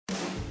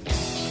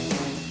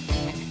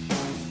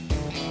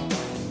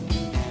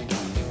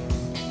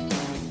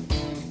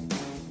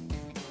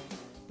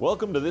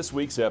Welcome to this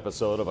week's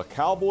episode of A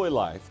Cowboy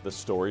Life, the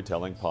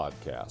storytelling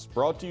podcast,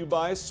 brought to you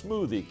by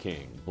Smoothie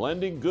King,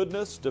 blending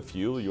goodness to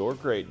fuel your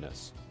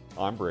greatness.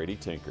 I'm Brady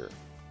Tinker.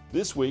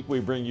 This week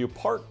we bring you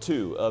part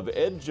 2 of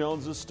Ed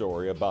Jones'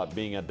 story about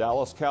being a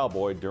Dallas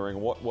Cowboy during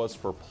what was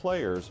for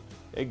players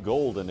a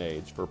golden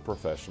age for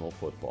professional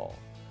football.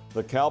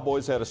 The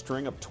Cowboys had a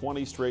string of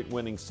 20 straight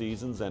winning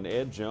seasons, and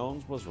Ed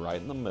Jones was right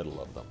in the middle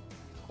of them.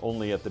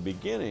 Only at the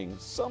beginning,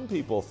 some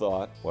people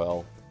thought,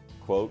 well,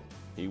 quote,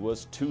 he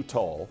was too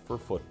tall for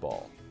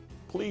football.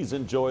 Please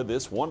enjoy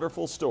this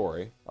wonderful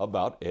story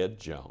about Ed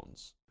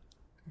Jones.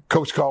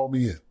 Coach called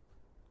me in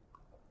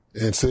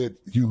and said,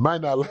 you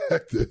might not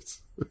like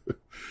this,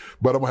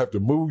 but I'm going to have to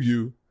move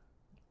you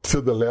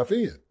to the left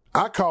end.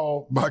 I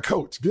called my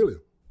coach,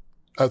 Gilliam.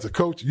 I said,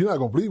 Coach, you're not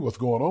going to believe what's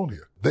going on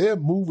here. They're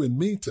moving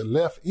me to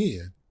left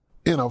end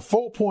in a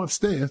 4-point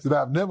stance that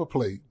I've never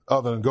played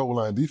other than goal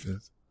line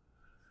defense,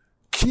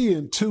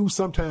 keying 2,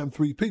 sometimes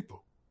 3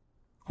 people,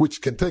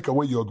 which can take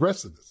away your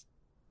aggressiveness.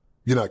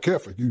 You're not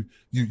careful.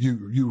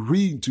 You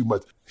read too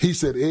much. He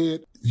said,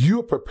 Ed,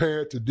 you're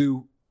prepared to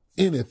do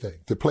anything,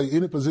 to play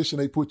any position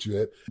they put you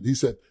at. He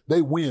said,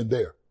 they win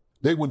there.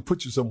 They wouldn't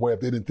put you somewhere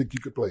if they didn't think you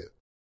could play it.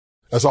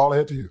 That's all I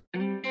had to hear.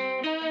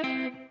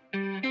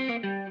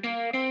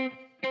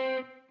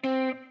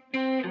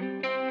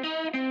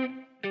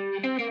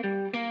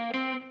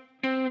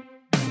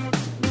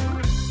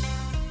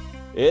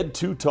 Ed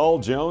Too Tall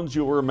Jones,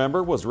 you'll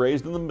remember, was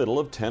raised in the middle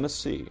of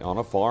Tennessee on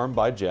a farm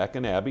by Jack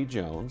and Abby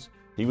Jones.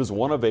 He was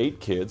one of 8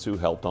 kids who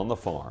helped on the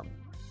farm.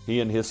 He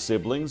and his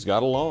siblings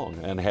got along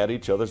and had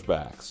each other's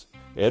backs.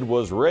 Ed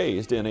was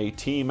raised in a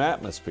team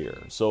atmosphere,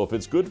 so if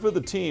it's good for the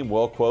team,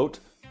 well,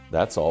 quote,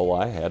 that's all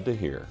I had to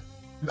hear.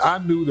 I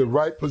knew the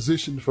right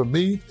position for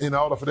me in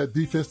order for that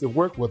defense to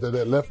work with at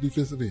that left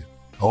defensive end.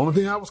 The only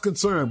thing I was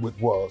concerned with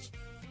was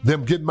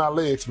them getting my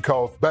legs,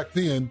 because back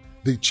then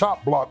the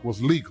chop block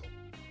was legal,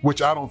 which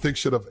I don't think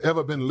should have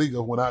ever been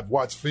legal when I'd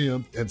watch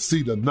film and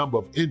see the number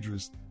of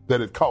injuries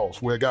that it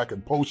caused, where a guy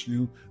can post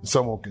you and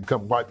someone can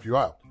come wipe you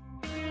out.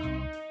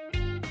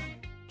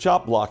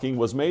 Chop blocking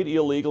was made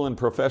illegal in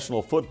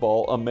professional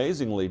football,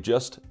 amazingly,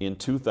 just in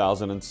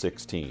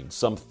 2016,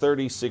 some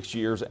 36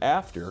 years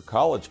after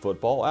college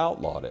football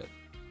outlawed it.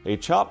 A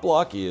chop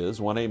block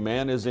is when a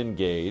man is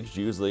engaged,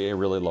 usually a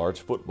really large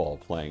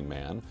football-playing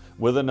man,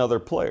 with another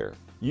player,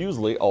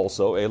 usually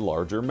also a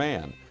larger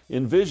man.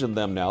 Envision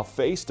them now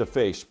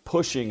face-to-face,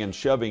 pushing and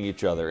shoving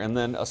each other, and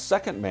then a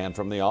second man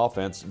from the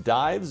offense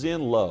dives in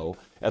low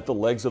at the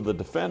legs of the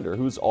defender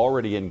who's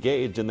already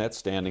engaged in that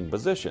standing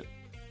position.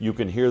 You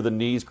can hear the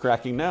knees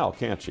cracking now,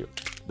 can't you?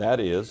 That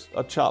is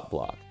a chop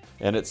block.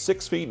 And at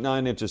 6 feet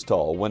 9 inches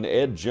tall, when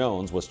Ed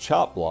Jones was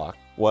chop blocked,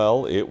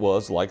 well, it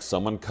was like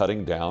someone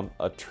cutting down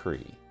a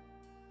tree.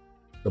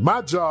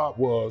 My job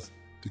was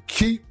to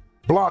keep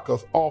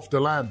blockers off the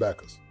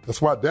linebackers.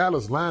 That's why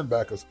Dallas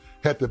linebackers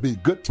had to be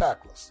good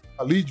tacklers.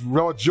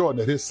 Leroy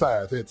Jordan at his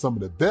size had some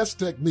of the best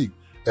technique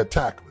at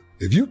tackling.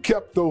 If you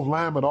kept those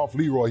linemen off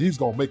Leroy, he's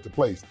going to make the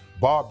plays.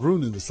 Bob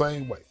Bruning the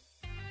same way.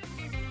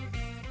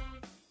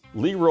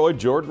 Leroy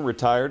Jordan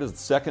retired as the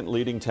second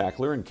leading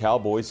tackler in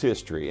Cowboys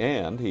history,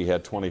 and he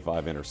had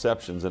 25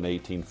 interceptions and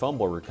 18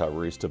 fumble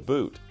recoveries to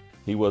boot.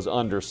 He was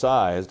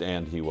undersized,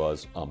 and he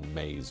was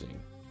amazing.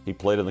 He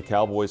played in the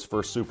Cowboys'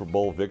 first Super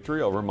Bowl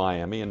victory over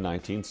Miami in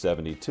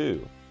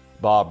 1972.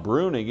 Bob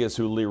Bruning is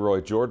who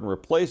Leroy Jordan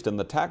replaced in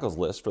the tackles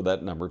list for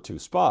that number 2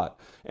 spot,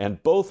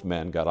 and both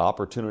men got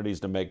opportunities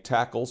to make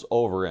tackles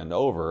over and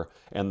over,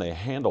 and they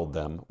handled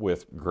them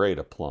with great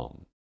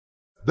aplomb.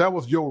 That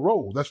was your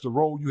role. That's the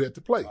role you had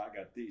to play. I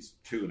got these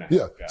 2.5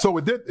 guys. So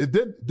it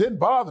didn't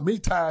bother me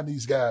tying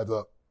these guys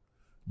up,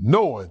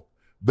 knowing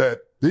that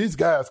these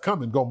guys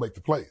coming gonna make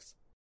the plays.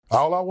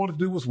 All I wanted to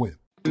do was win.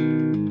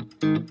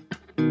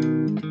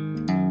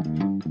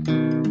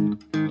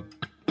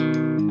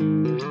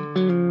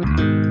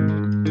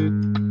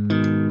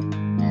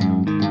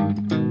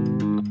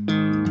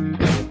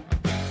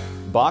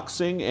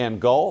 Boxing and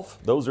golf,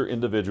 those are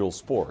individual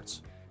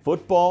sports.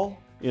 Football,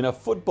 in a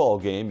football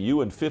game,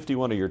 you and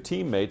 51 of your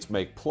teammates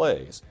make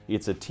plays.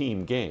 It's a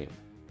team game.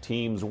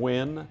 Teams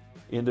win,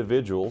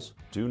 individuals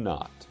do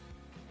not.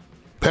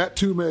 Pat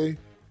Toomey,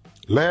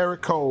 Larry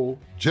Cole,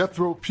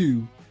 Jethro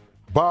Pugh,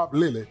 Bob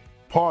Lilly,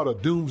 part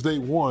of Doomsday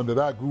One that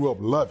I grew up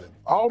loving.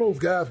 All those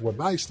guys were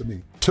nice to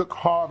me. Took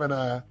Harv and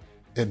I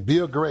and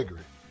Bill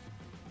Gregory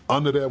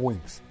under their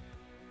wings,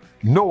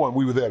 knowing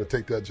we were there to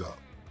take that job.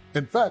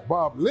 In fact,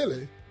 Bob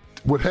Lilly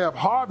would have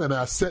Harv and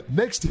I sit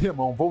next to him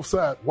on both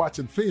sides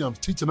watching films,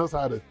 teaching us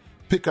how to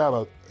pick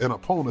out an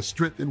opponent's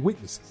strengths and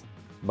weaknesses.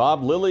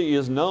 Bob Lilly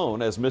is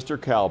known as Mr.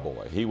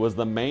 Cowboy. He was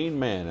the main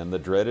man in the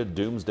dreaded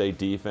Doomsday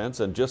defense,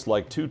 and just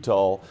like Too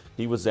Tall,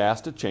 he was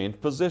asked to change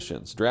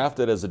positions.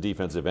 Drafted as a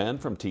defensive end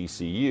from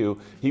TCU,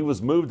 he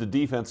was moved to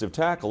defensive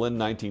tackle in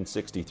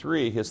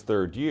 1963, his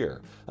 3rd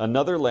year.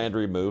 Another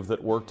Landry move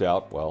that worked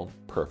out, well,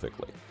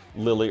 perfectly.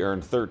 Lilly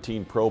earned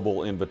 13 Pro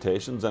Bowl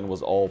invitations and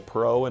was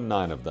All-Pro in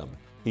 9 of them.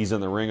 He's in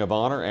the Ring of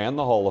Honor and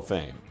the Hall of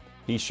Fame.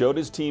 He showed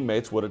his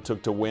teammates what it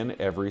took to win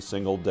every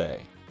single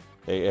day.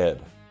 Hey,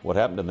 Ed, What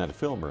happened in that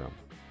film room?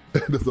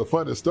 There's a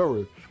funny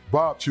story.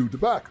 Bob chewed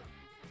tobacco.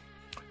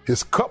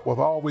 His cup was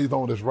always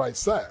on his right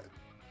side.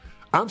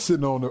 I'm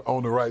sitting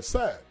on the right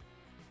side.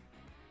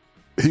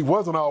 He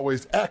wasn't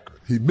always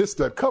accurate. He missed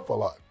that cup a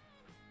lot,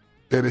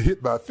 and it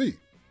hit my feet.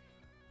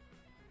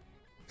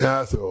 And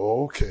I said,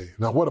 oh, okay,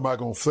 now what am I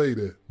going to say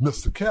to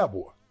Mr.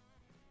 Cowboy?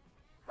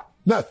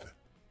 Nothing.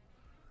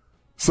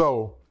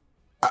 So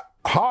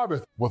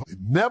Harvey was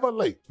never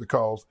late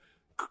because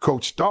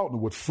Coach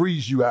Staunton would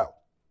freeze you out.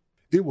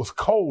 It was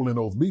cold in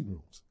those meeting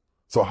rooms.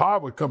 So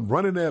Harvey would come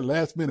running there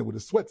last minute with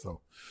his sweats on.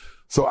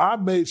 So I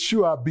made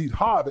sure I beat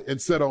Harvey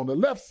and sat on the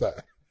left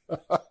side.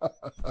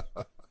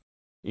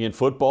 In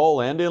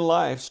football and in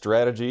life,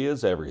 strategy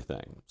is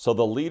everything. So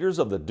the leaders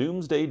of the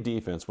Doomsday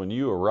Defense, when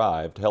you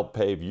arrived, helped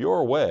pave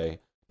your way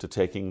to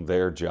taking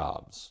their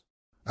jobs.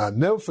 I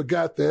never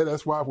forgot that.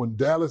 That's why when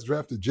Dallas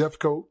drafted Jeff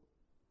Coat,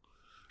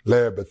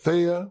 Larry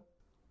Bethea,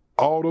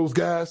 all those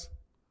guys,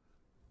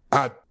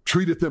 I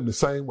treated them the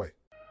same way.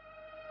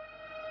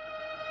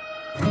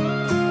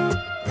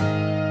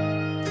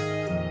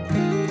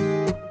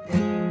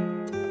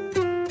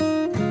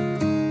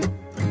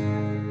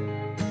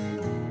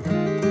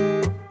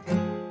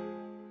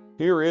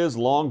 Here is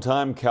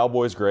longtime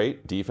Cowboys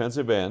great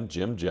defensive end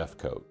Jim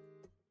Jeffcoat.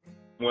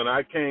 When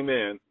I came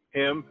in,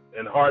 him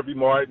and Harvey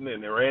Martin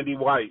and Randy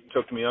White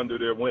took me under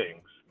their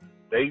wings.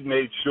 They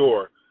made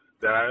sure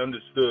that I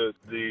understood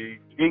the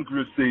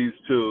intricacies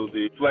to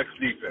the flex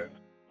defense.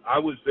 I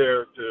was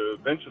there to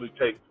eventually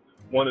take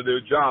one of their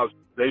jobs.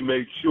 They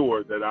made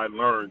sure that I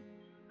learned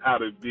how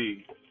to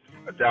be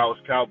a Dallas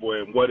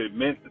Cowboy and what it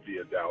meant to be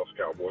a Dallas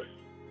Cowboy.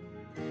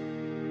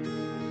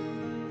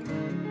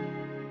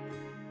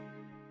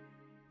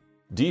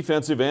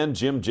 Defensive end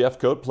Jim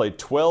Jeffcoat played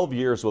 12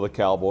 years with the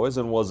Cowboys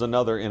and was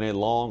another in a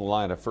long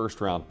line of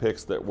first-round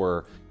picks that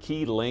were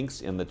key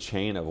links in the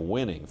chain of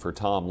winning for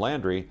Tom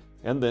Landry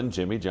and then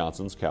Jimmy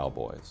Johnson's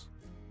Cowboys.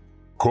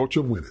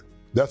 Culture winning.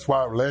 That's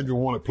why Landry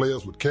wanted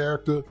players with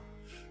character,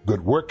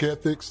 good work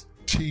ethics,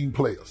 team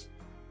players.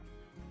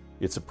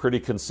 It's a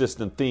pretty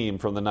consistent theme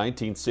from the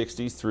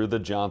 1960s through the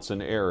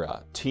Johnson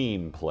era,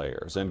 team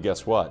players. And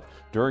guess what?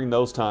 During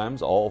those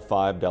times, all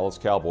 5 Dallas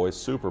Cowboys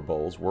Super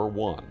Bowls were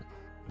won.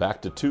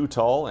 Back to Too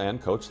Tall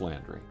and Coach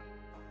Landry.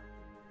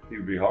 He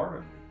would be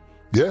hard.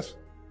 Yes,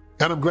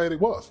 and I'm glad it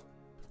was.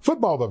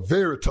 Football's a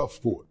very tough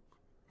sport,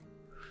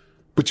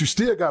 but you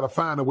still got to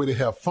find a way to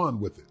have fun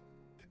with it.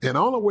 And the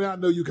only way I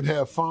know you can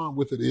have fun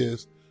with it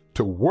is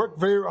to work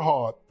very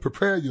hard,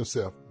 prepare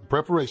yourself,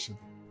 preparation,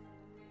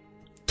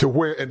 to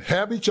where and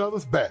have each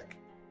other's back.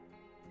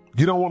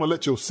 You don't want to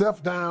let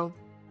yourself down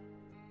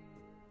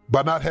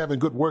by not having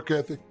good work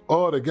ethic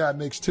or the guy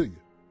next to you.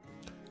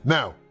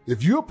 Now,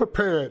 if you're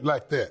prepared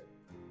like that,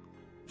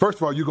 first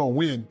of all, you're going to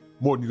win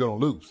more than you're going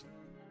to lose.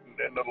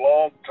 In the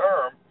long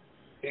term,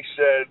 he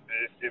said,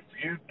 if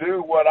you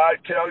do what I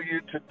tell you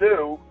to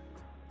do,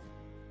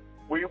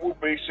 we will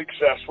be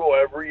successful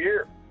every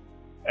year.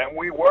 And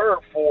we were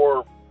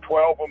for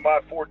 12 of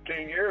my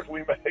 14 years, we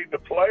made the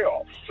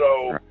playoffs.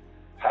 So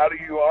how do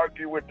you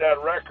argue with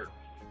that record?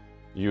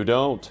 You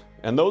don't.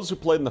 And those who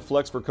played in the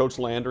flex for Coach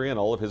Landry and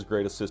all of his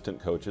great assistant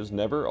coaches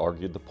never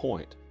argued the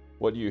point.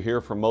 What you hear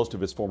from most of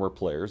his former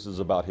players is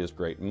about his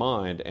great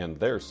mind and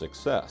their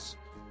success.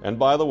 And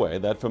by the way,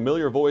 that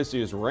familiar voice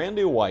is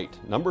Randy White.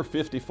 Number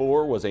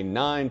 54 was a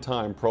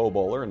 9-time Pro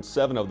Bowler, and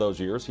 7 of those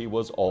years he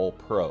was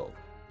All-Pro.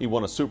 He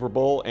won a Super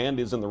Bowl and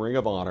is in the Ring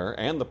of Honor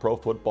and the Pro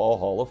Football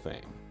Hall of Fame.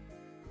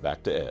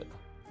 Back to Ed.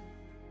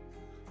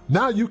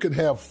 Now you can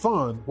have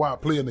fun while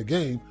playing the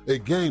game, a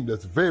game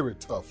that's very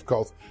tough,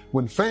 because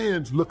when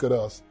fans look at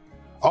us,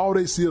 all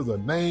they see is a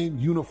name,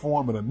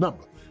 uniform, and a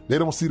number. They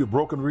don't see the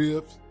broken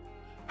ribs,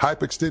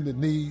 hyperextended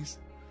knees,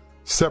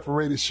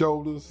 separated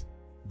shoulders,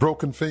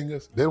 broken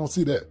fingers. They don't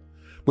see that.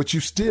 But you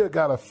still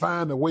got to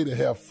find a way to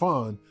have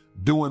fun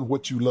doing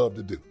what you love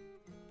to do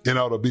in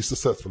order to be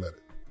successful at it.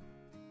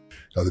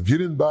 Now, if you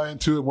didn't buy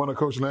into it, one of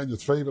Coach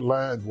Landry's favorite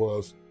lines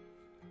was,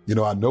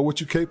 I know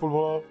what you're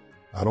capable of.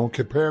 I don't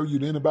compare you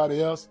to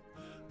anybody else.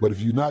 But if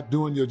you're not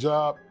doing your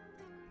job,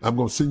 I'm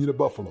going to send you to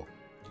Buffalo.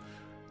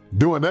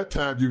 During that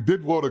time, you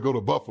did want to go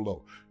to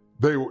Buffalo.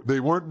 They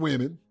weren't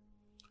winning.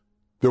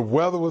 The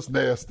weather was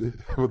nasty.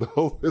 With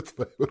his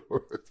favorite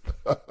words.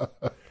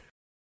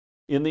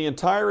 In the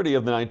entirety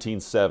of the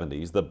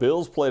 1970s, the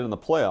Bills played in the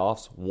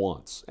playoffs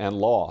once and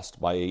lost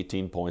by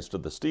 18 points to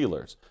the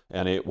Steelers.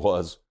 And it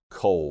was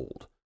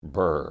cold.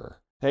 Brr.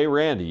 Hey,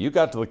 Randy, you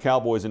got to the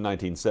Cowboys in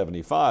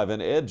 1975,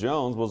 and Ed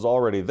Jones was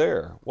already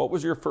there. What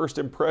was your first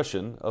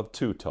impression of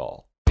Too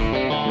Tall?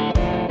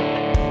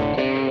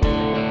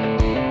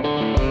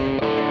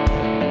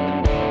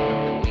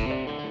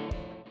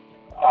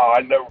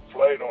 I never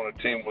played on a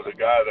team with a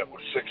guy that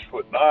was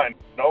 6'9".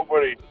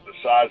 Nobody the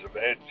size of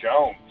Ed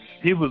Jones.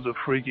 He was a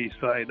freaky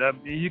sight.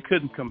 You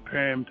couldn't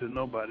compare him to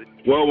nobody.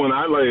 Well, when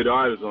I laid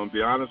eyes on him, to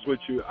be honest with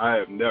you, I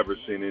have never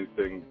seen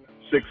anything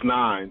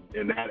 6'9"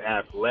 and that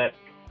athletic.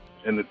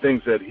 And the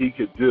things that he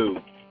could do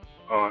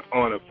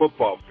on a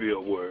football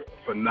field were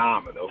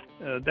phenomenal.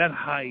 That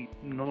height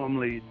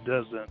normally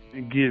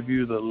doesn't give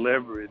you the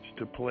leverage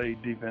to play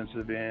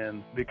defensive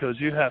end because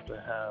you have to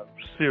have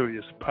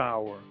serious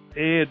power.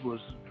 Ed was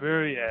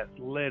very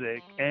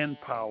athletic and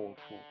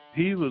powerful.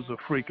 He was a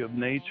freak of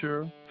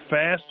nature,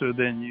 faster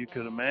than you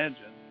could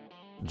imagine.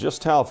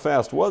 Just how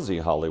fast was he,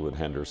 Hollywood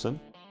Henderson?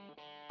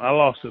 I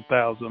lost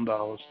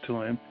 $1,000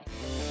 to him.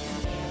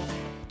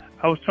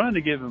 I was trying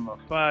to give him a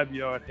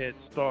 5-yard head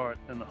start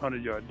and a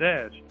 100-yard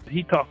dash.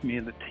 He talked me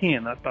into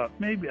 10. I thought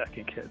maybe I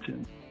can catch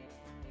him.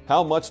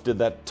 How much did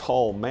that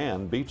tall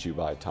man beat you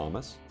by,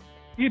 Thomas?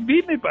 He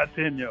beat me by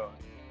 10 yards.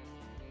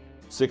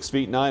 6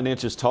 feet 9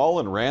 inches tall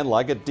and ran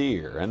like a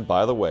deer. And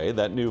by the way,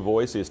 that new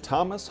voice is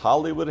Thomas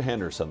Hollywood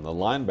Henderson, the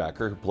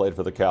linebacker who played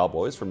for the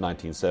Cowboys from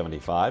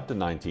 1975 to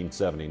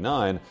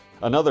 1979,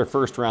 another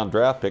first-round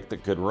draft pick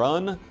that could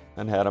run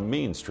and had a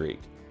mean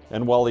streak.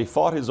 And while he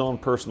fought his own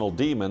personal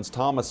demons,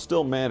 Thomas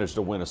still managed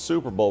to win a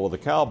Super Bowl with the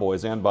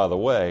Cowboys and, by the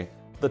way,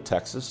 the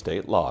Texas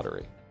State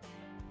Lottery.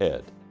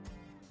 Ed.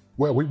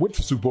 Well, we went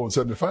to Super Bowl in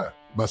 75,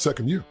 my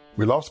second year.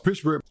 We lost to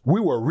Pittsburgh. We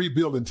were a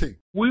rebuilding team.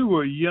 We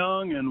were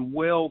young and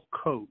well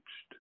coached.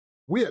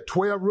 We had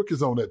 12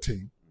 rookies on that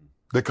team.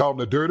 They called them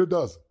the Dirty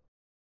Dozen.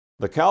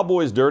 The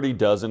Cowboys' Dirty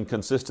Dozen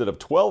consisted of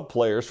 12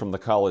 players from the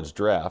college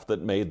draft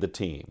that made the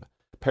team.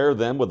 Pair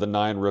them with the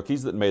 9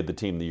 rookies that made the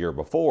team the year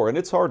before, and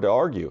it's hard to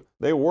argue.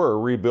 They were a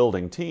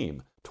rebuilding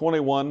team.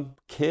 21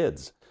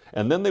 kids.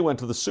 And then they went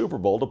to the Super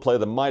Bowl to play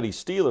the mighty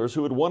Steelers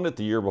who had won it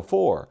the year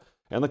before.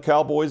 And the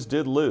Cowboys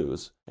did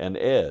lose, and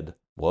Ed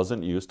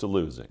wasn't used to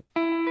losing.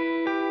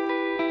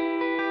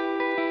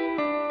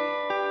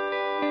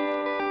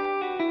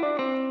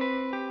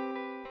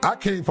 I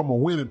came from a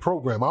winning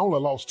program. I only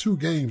lost 2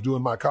 games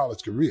during my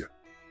college career.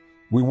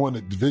 We won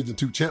the Division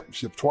II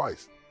championship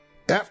twice.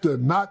 After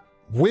not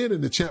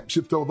winning the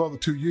championship those other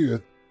 2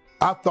 years,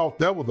 I thought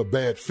that was a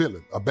bad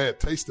feeling, a bad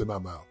taste in my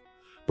mouth.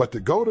 But to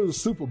go to the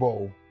Super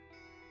Bowl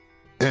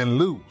and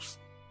lose,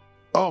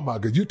 oh my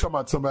God, you're talking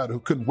about somebody who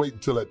couldn't wait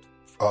until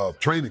that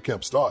training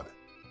camp started.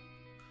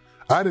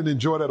 I didn't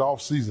enjoy that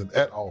off season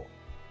at all.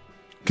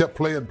 Kept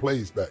playing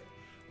plays back.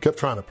 Kept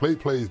trying to play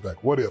plays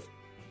back. What if?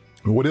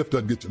 And what if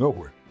doesn't get you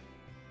nowhere?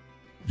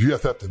 You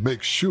just have to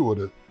make sure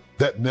that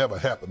that never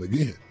happened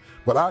again.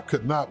 But I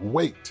could not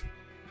wait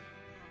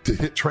to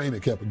hit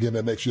training camp again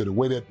that next year. The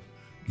way that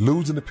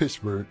losing to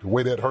Pittsburgh, the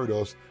way that hurt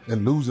us,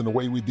 and losing the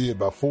way we did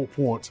by 4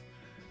 points,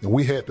 and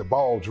we had the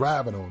ball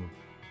driving on them,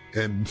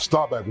 and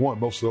Starback won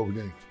most of those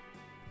games.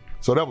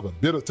 So that was a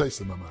bitter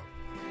taste in my mouth.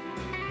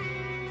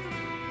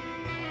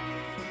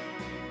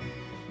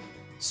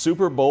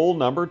 Super Bowl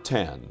number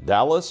 10,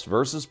 Dallas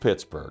versus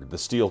Pittsburgh, the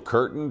Steel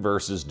Curtain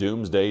versus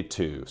Doomsday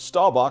 2,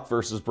 Staubach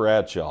versus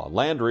Bradshaw,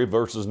 Landry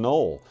versus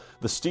Knoll.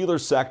 The Steelers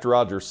sacked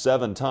Rodgers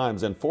 7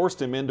 times and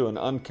forced him into an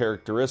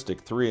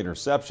uncharacteristic 3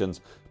 interceptions,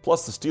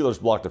 plus the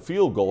Steelers blocked a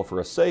field goal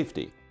for a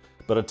safety.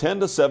 But a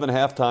 10-7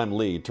 halftime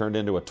lead turned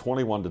into a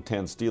 21-10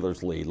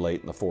 Steelers lead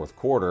late in the fourth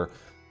quarter.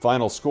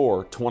 Final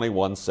score,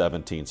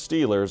 21-17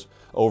 Steelers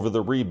over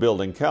the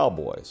rebuilding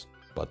Cowboys.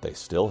 But they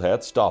still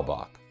had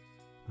Staubach.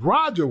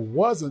 Roger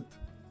wasn't,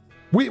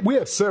 we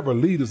had several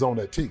leaders on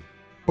that team,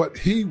 but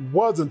he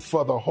wasn't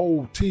for the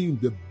whole team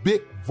the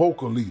big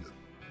vocal leader,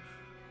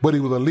 but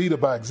he was a leader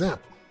by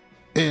example.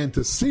 And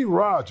to see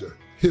Roger,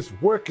 his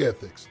work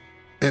ethics,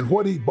 and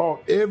what he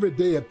brought every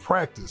day at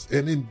practice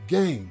and in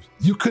games,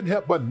 you couldn't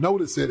help but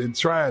notice it and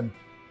try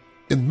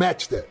and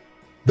match that.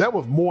 That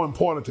was more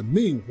important to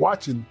me,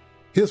 watching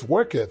his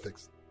work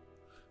ethics,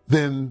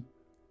 than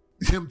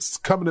him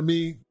coming to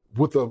me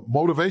with a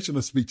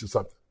motivational speech or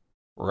something.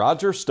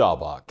 Roger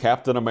Staubach,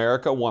 Captain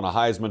America, won a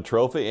Heisman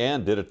Trophy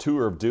and did a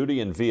tour of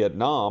duty in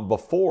Vietnam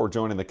before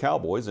joining the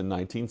Cowboys in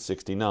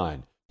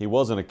 1969. He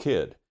wasn't a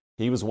kid.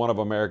 He was one of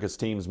America's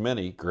team's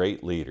many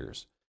great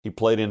leaders. He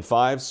played in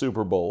 5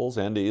 Super Bowls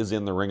and is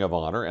in the Ring of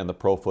Honor and the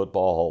Pro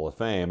Football Hall of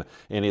Fame,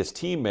 and his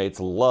teammates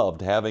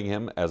loved having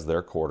him as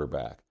their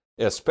quarterback,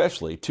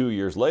 especially 2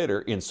 years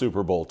later in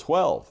Super Bowl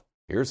 12.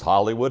 Here's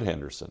Hollywood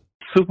Henderson.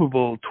 Super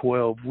Bowl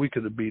 12, we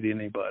could have beat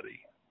anybody.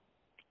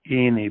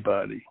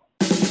 Anybody.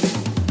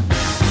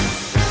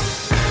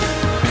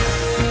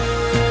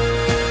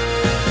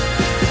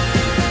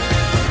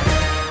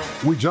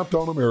 We jumped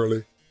on them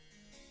early,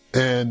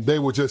 and they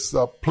were just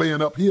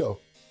playing uphill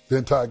the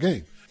entire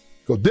game.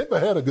 Because Denver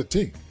had a good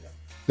team.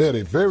 They had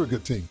a very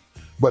good team.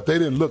 But they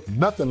didn't look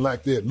nothing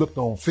like they had looked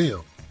on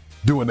film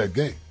during that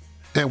game.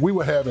 And we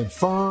were having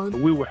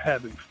fun. We were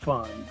having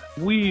fun.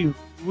 We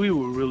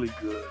were really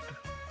good.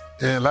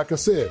 And like I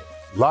said,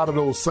 a lot of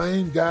those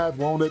same guys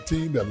were on that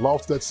team that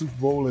lost that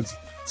Super Bowl in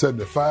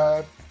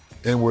 75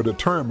 and were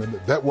determined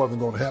that that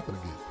wasn't going to happen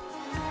again.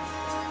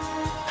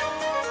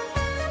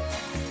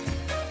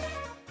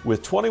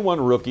 With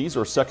 21 rookies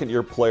or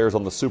second-year players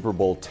on the Super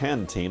Bowl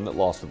 10 team that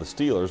lost to the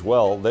Steelers,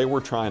 well, they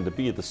were trying to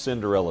be the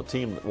Cinderella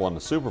team that won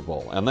the Super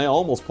Bowl, and they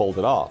almost pulled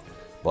it off.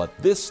 But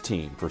this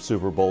team for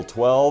Super Bowl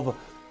 12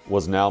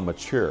 was now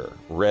mature,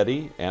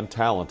 ready, and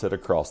talented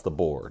across the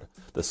board.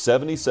 The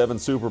 77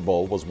 Super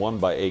Bowl was won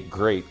by a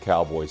great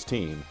Cowboys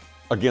team,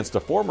 against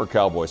a former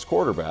Cowboys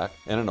quarterback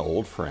and an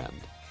old friend.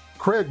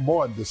 Craig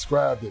Morton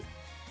described it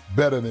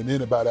better than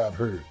anybody I've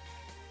heard.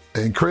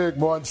 And Craig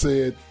Morton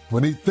said,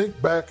 when he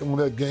think back on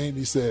that game,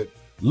 he said,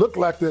 looked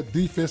like that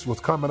defense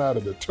was coming out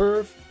of the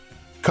turf,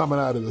 coming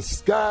out of the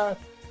sky,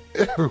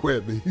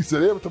 everywhere. He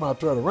said, every time I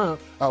turned around,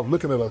 I was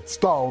looking at a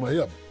star on the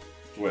heaven.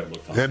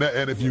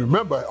 And if you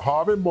remember,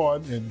 Harvey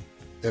Morton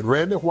and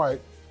Randy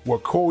White were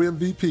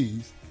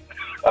co-MVPs.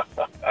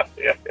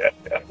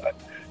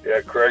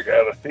 Yeah, Craig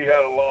had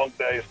a long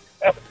day.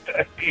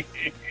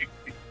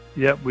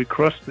 Yep, we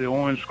crushed the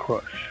Orange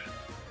Crush.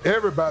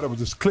 Everybody was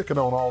just clicking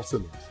on all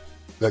cylinders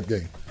that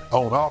game,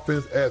 on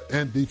offense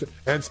and defense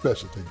and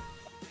special teams.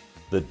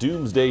 The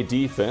Doomsday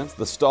defense,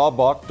 the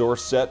Staubach,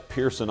 Dorsett,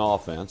 Pearson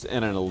offense,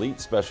 and an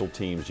elite special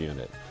teams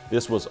unit.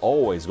 This was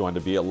always going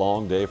to be a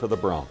long day for the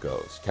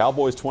Broncos.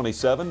 Cowboys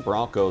 27,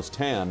 Broncos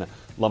 10,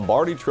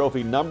 Lombardi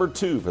Trophy number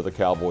 2 for the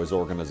Cowboys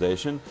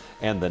organization,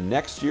 and the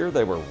next year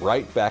they were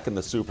right back in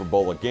the Super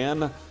Bowl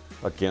again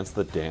against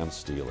the damn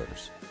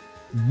Steelers.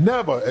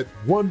 Never at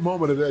one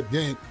moment of that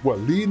game,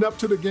 leading up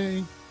to the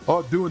game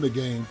or during the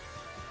game,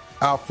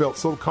 I felt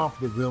so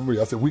confident in them.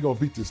 I said, we're going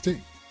to beat this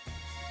team.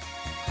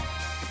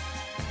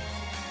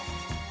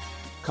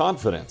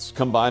 Confidence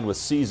combined with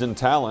seasoned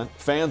talent,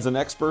 fans and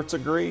experts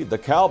agree the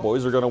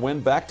Cowboys are going to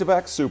win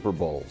back-to-back Super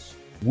Bowls.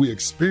 We're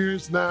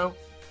experienced now.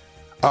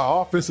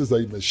 Our offense is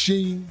a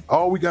machine.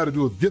 All we got to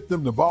do is get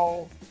them the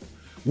ball.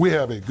 We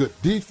have a good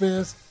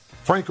defense.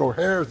 Franco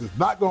Harris is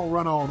not going to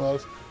run on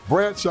us.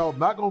 Bradshaw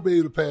not going to be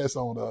able to pass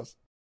on us.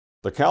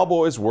 The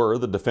Cowboys were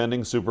the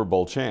defending Super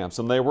Bowl champs,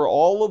 and they were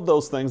all of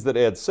those things that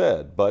Ed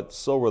said, but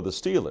so were the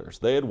Steelers.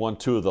 They had won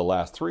 2 of the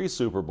last 3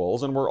 Super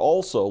Bowls and were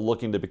also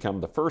looking to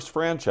become the first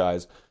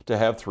franchise to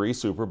have 3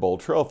 Super Bowl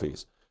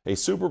trophies. A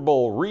Super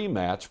Bowl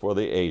rematch for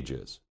the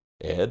ages.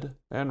 Ed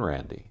and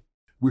Randy.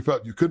 We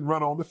felt you couldn't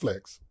run on the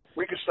flex.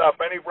 We could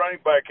stop any running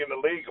back in the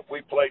league if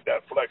we played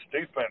that flex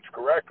defense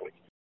correctly.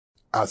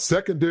 Our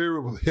secondary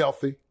was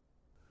healthy.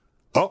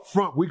 Up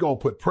front, we're going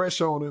to put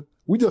pressure on him.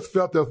 We just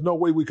felt there's no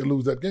way we could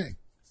lose that game.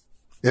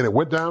 And it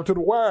went down to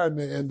the wire,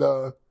 and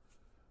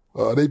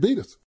they beat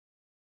us.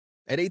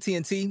 At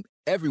AT&T,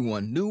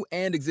 everyone, new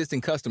and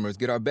existing customers,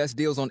 get our best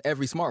deals on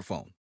every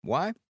smartphone.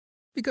 Why?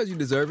 Because you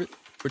deserve it.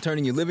 For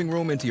turning your living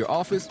room into your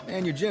office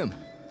and your gym.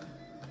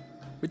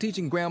 For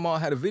teaching Grandma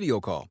how to video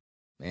call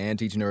and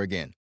teaching her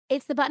again.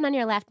 It's the button on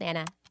your left,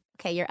 Nana.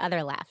 Okay, your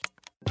other left.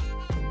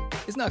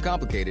 It's not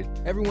complicated.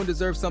 Everyone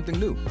deserves something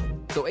new.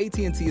 So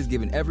AT&T is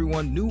giving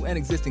everyone, new and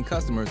existing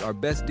customers, our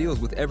best deals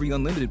with every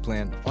unlimited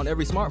plan on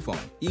every smartphone,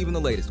 even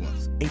the latest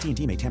ones.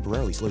 AT&T may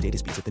temporarily slow data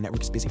speeds if the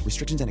network is busy.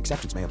 Restrictions and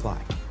exceptions may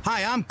apply.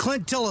 Hi, I'm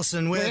Clint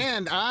Tillison with...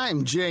 And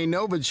I'm Jay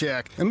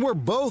Novacek, and we're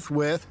both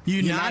with...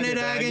 United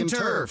Ag and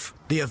Turf,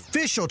 the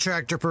official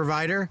tractor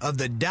provider of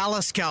the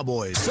Dallas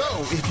Cowboys. So,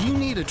 if you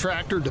need a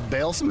tractor to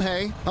bale some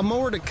hay, a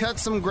mower to cut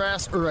some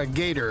grass, or a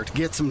gator to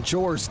get some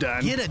chores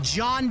done... Get a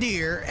John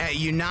Deere at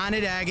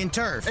United Ag and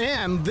Turf.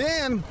 And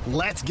then,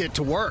 let's get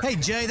to work. Hey,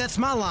 Jay, that's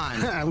my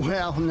line.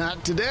 Well,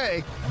 not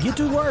today. Get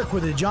to work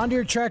with a John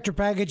Deere tractor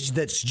package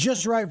that's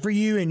just right for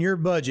you and your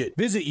budget.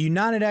 Visit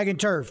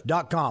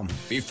UnitedAgAndTurf.com.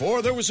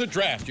 Before there was a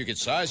draft, you could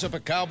size up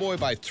a cowboy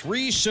by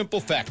 3 simple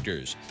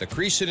factors: the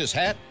crease in his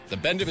hat, the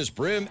bend of his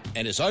brim,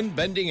 and his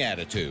unbending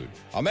attitude.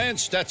 A man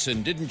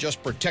Stetson didn't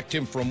just protect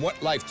him from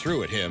what life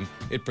threw at him,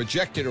 it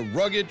projected a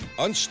rugged,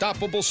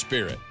 unstoppable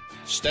spirit.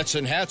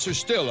 Stetson hats are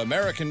still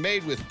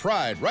American-made with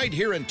pride right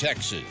here in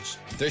Texas.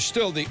 They're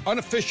still the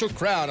unofficial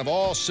crown of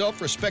all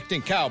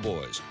self-respecting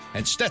cowboys,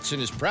 and Stetson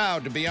is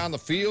proud to be on the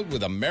field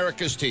with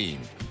America's team.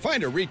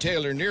 Find a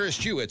retailer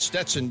nearest you at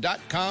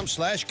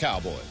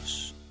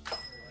stetson.com/cowboys.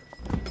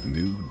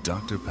 New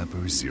Dr.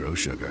 Pepper Zero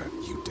Sugar.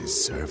 You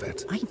deserve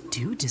it. I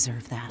do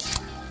deserve that.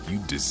 You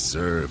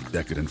deserve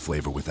decadent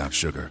flavor without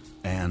sugar,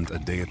 and a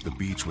day at the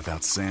beach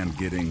without sand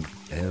getting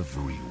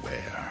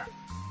everywhere.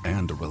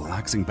 And a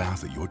relaxing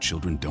bath that your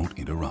children don't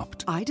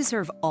interrupt. I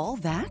deserve all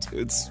that?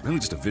 It's really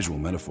just a visual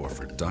metaphor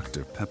for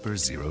Dr. Pepper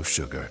Zero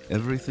Sugar.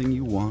 Everything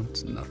you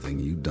want, nothing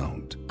you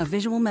don't. A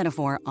visual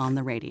metaphor on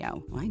the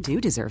radio. I do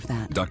deserve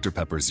that. Dr.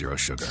 Pepper Zero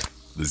Sugar.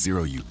 The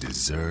zero you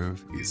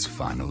deserve is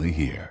finally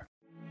here.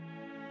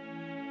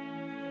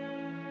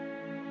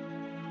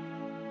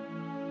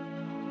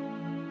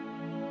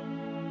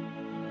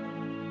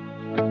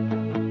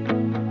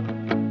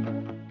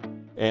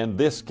 And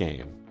this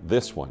game,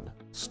 this one,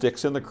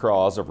 sticks in the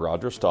craws of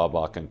Roger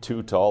Staubach and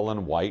Too Tall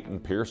and White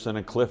and Pearson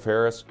and Cliff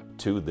Harris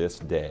to this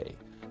day.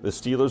 The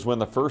Steelers win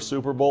the first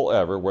Super Bowl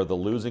ever where the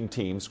losing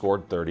team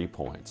scored 30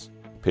 points.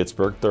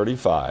 Pittsburgh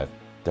 35,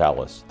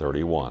 Dallas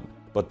 31.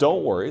 But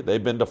don't worry,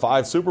 they've been to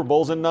 5 Super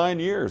Bowls in 9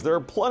 years. There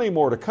are plenty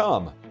more to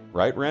come.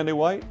 Right, Randy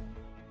White?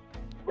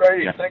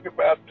 Ray, think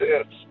about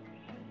this.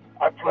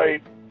 I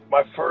played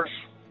my first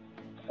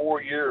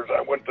 4 years.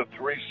 I went to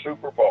 3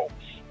 Super Bowls.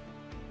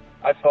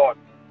 I thought,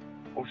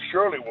 well,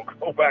 surely we'll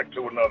go back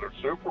to another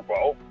Super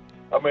Bowl.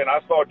 I mean, I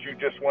thought you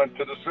just went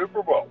to the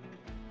Super Bowl.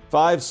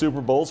 5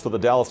 Super Bowls for the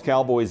Dallas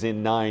Cowboys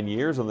in 9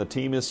 years, and the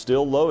team is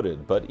still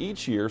loaded. But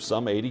each year,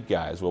 some 80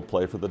 guys will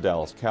play for the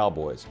Dallas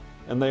Cowboys.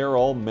 And they are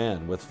all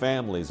men with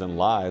families and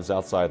lives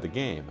outside the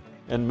game.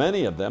 And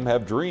many of them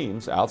have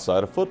dreams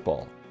outside of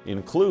football,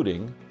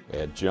 including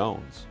Ed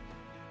Jones.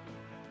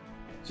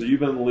 So you've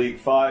been in the league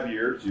 5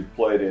 years. You've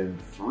played in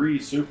 3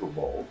 Super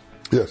Bowls.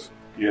 Yes.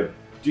 You have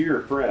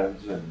dear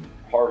friends and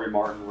Harvey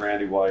Martin,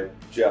 Randy White,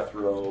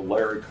 Jethro,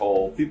 Larry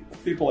Cole,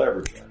 people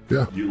everywhere.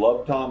 Yeah. You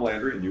love Tom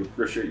Landry and you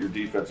appreciate your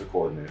defensive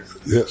coordinator.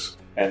 Yes.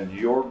 And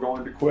you're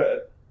going to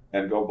quit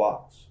and go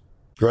box.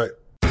 Right.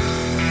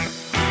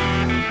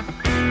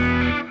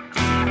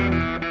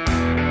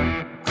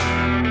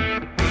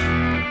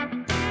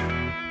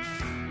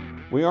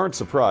 We aren't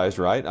surprised,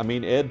 right? I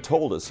mean, Ed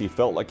told us he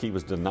felt like he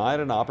was denied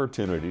an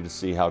opportunity to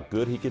see how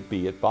good he could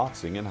be at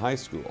boxing in high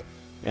school.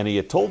 And he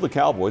had told the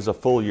Cowboys a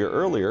full year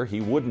earlier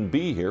he wouldn't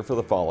be here for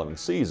the following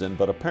season,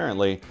 but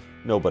apparently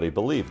nobody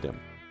believed him.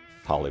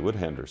 Hollywood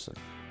Henderson.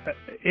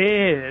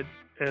 Ed,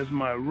 as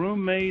my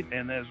roommate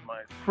and as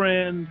my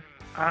friend,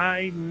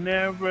 I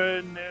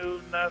never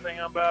knew nothing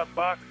about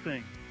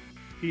boxing.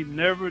 He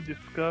never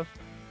discussed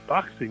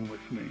boxing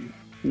with me.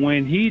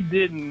 When he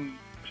didn't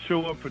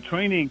show up for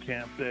training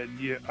camp that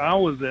year, I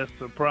was as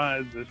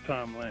surprised as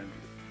Tom Landry.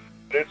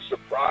 It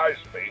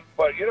surprised me.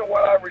 But you know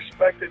what? I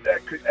respected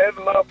that because Ed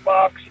loved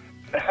boxing.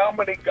 How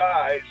many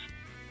guys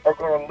are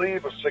going to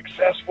leave a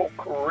successful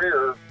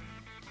career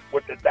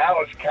with the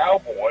Dallas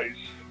Cowboys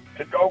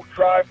to go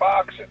try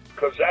boxing?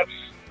 Because that's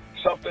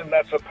something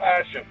that's a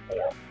passion for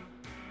them.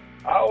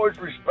 I always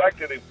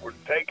respected him for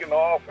taking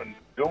off and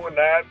doing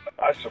that.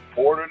 I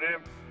supported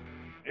him.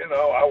 You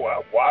know,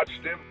 I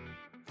watched him.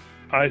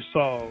 I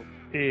saw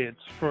Ed's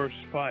first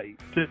fight.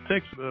 It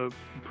takes a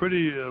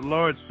pretty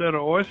large set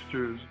of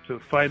oysters to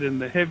fight in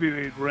the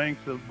heavyweight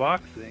ranks of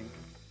boxing.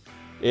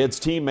 Ed's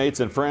teammates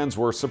and friends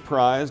were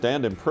surprised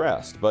and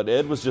impressed, but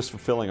Ed was just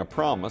fulfilling a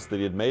promise that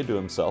he had made to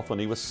himself when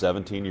he was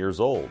 17 years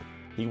old.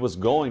 He was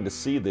going to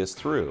see this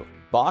through.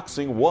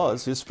 Boxing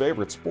was his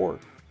favorite sport.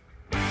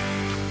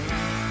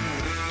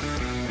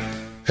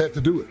 Had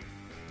to do it.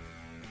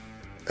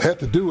 Had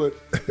to do it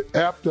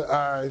after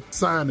I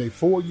signed a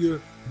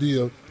 4-year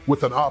deal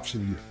with an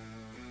option year.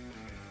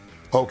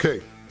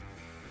 Okay.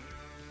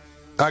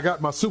 I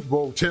got my Super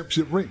Bowl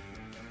championship ring.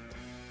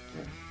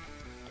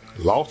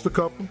 Lost a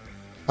couple.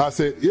 I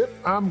said, if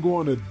I'm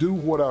going to do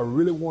what I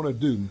really want to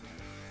do,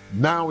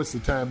 now is the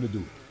time to do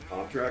it.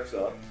 Contract's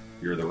up.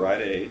 You're the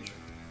right age.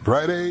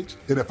 Right age.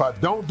 And if I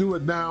don't do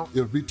it now,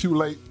 it'll be too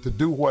late to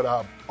do what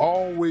I've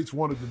always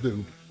wanted to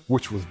do,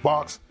 which was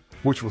box,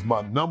 which was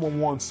my number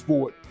one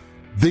sport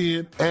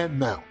then and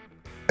now.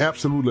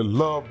 Absolutely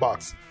love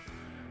boxing.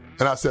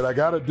 And I said, I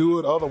got to do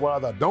it.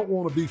 Otherwise, I don't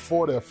want to be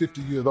 40 or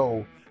 50 years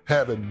old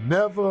having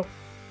never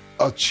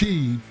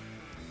achieved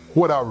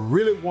what I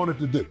really wanted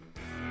to do.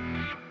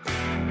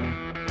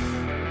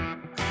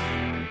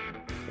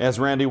 As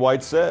Randy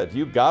White said,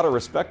 you've got to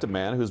respect a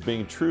man who's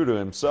being true to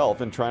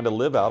himself and trying to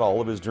live out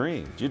all of his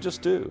dreams. You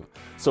just do.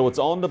 So it's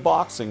on to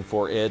boxing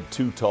for Ed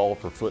Too Tall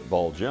for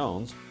Football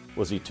Jones.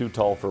 Was he too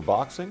tall for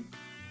boxing?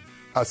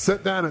 I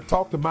sat down and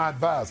talked to my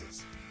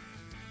advisors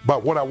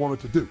about what I wanted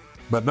to do.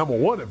 My number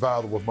one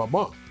advisor was my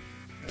mom.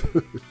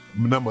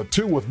 Number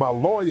 2 was my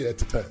lawyer at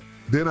the time.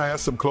 Then I had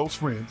some close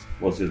friends.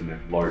 What's his name?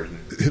 Lawyer's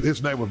name?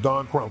 His name was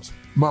Don Crumson.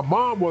 My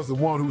mom was the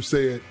one who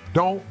said,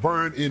 don't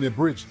burn any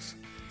bridges.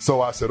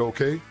 So I said,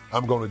 okay,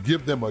 I'm going to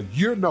give them a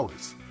year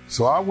notice.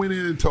 So I went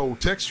in and told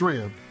Tex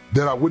Schramm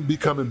that I wouldn't be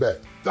coming back.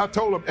 I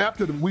told him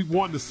after we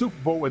won the Super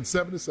Bowl in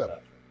 '77,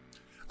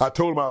 I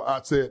told him,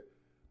 I said,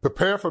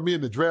 prepare for me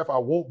in the draft. I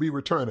won't be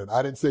returning.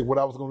 I didn't say what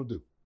I was going to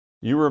do.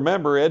 You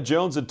remember Ed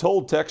Jones had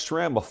told Tex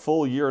Schramm a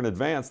full year in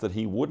advance that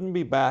he wouldn't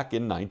be back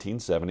in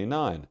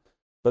 1979.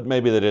 But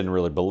maybe they didn't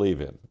really believe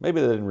him.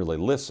 Maybe they didn't really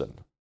listen.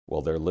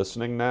 Well, they're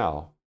listening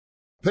now.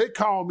 They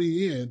called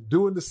me in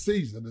during the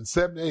season in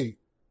 '78,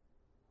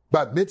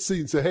 about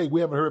mid-season, said, hey,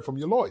 we haven't heard from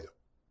your lawyer.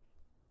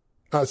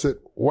 I said,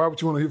 why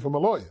would you want to hear from a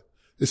lawyer?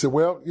 They said,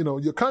 well, you know,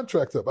 your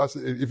contract's up. I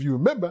said, if you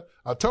remember,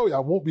 I told you I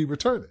won't be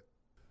returning.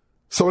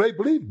 So they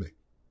believed me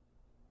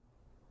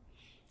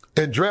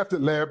and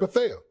drafted Larry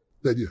Bethel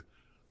that year.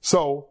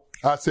 So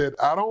I said,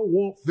 I don't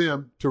want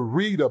them to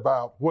read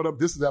about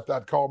this is after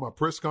I'd called my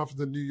press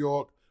conference in New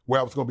York where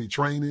I was going to be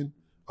training,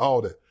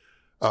 all that.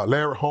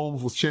 Larry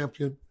Holmes was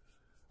champion.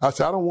 I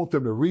said, I don't want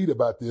them to read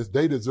about this.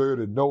 They deserve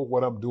to know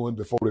what I'm doing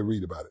before they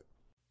read about it.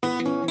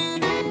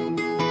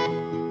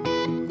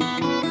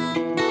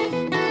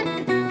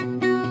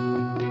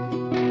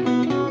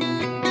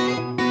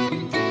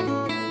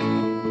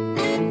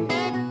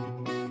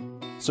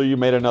 So you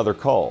made another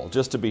call,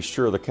 just to be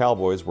sure the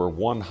Cowboys were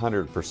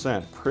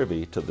 100%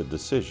 privy to the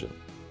decision.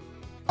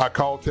 I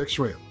called Tex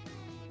Schramm.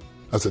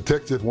 I said,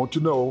 Tex, just want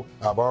you to know,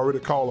 I've already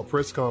called a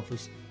press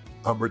conference.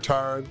 I'm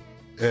retired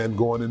and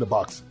going into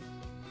boxing.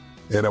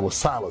 And there was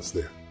silence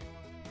there.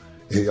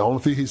 And the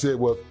only thing he said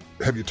was,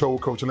 have you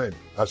told Coach Landry?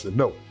 I said,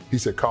 no. He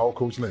said, call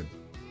Coach Landry.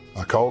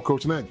 I called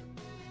Coach Landry.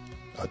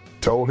 I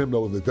told him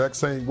those exact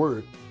same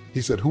word.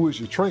 He said, who is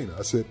your trainer?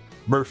 I said,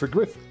 Murphy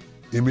Griffin.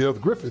 Emil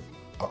Griffith,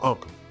 an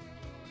uncle.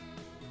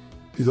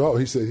 He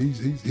said,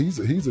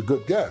 he's a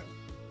good guy.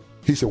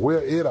 He said,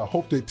 well, Ed, I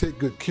hope they take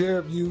good care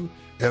of you,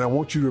 and I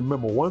want you to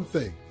remember one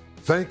thing.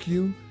 Thank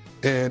you,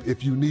 and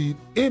if you need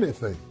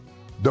anything,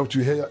 don't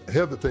you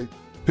hesitate to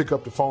pick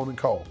up the phone and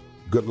call.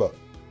 Good luck.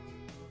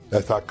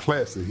 That's how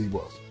classy he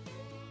was.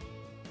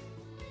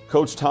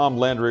 Coach Tom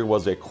Landry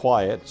was a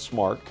quiet,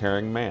 smart,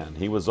 caring man.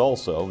 He was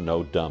also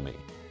no dummy.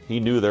 He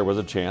knew there was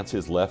a chance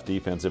his left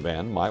defensive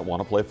end might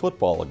want to play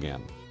football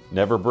again.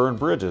 Never burn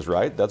bridges,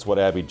 right? That's what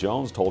Abby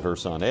Jones told her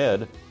son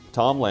Ed.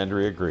 Tom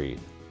Landry agreed.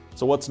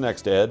 So what's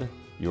next, Ed?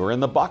 You're in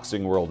the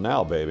boxing world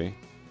now, baby.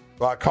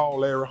 I called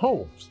Larry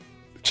Holmes,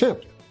 the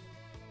champion.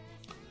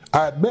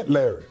 I had met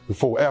Larry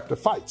before, after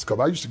fights, because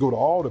I used to go to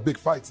all the big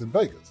fights in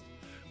Vegas.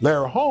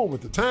 Larry Holmes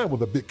at the time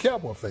was a big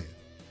Cowboy fan.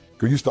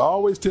 Because he used to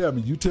always tell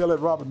me, you tell that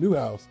Robert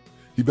Newhouse,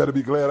 he better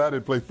be glad I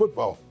didn't play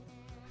football,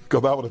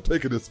 because I would have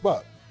taken his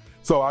spot.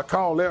 So I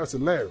called Larry and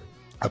said, Larry,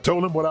 I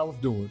told him what I was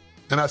doing,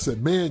 and I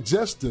said, man,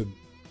 just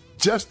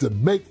to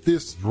make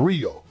this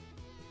real,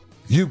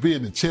 you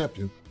being the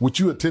champion, would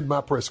you attend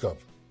my press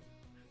conference?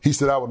 He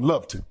said, I would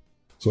love to.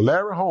 So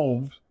Larry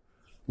Holmes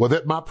was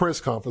at my press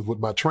conference with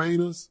my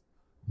trainers,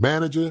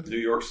 manager. New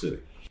York City.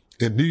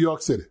 In New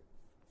York City.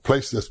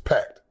 Place that's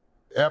packed.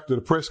 After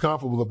the press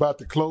conference was about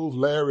to close,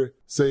 Larry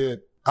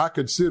said, I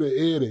consider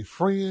Ed a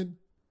friend.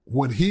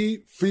 When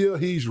he feel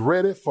he's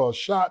ready for a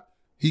shot,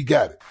 he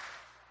got it.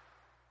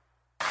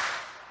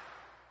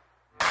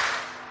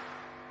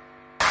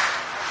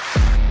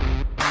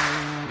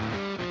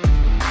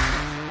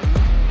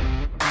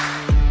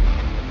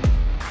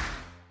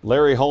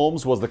 Larry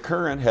Holmes was the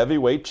current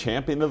heavyweight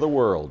champion of the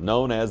world,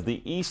 known as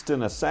the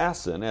Easton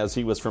Assassin, as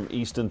he was from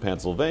Easton,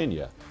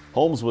 Pennsylvania.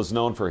 Holmes was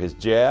known for his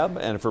jab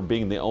and for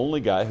being the only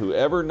guy who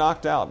ever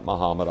knocked out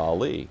Muhammad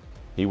Ali.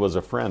 He was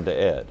a friend to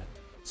Ed.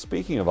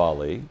 Speaking of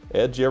Ali,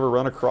 Ed, did you ever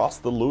run across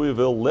the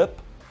Louisville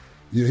Lip?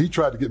 Yeah, he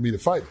tried to get me to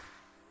fight him.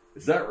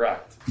 Is that right?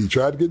 He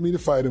tried to get me to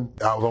fight him.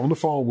 I was on the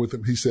phone with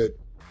him. He said,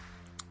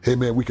 hey,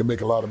 man, we can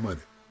make a lot of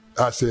money.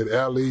 I said,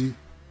 Ali,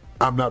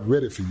 I'm not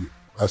ready for you.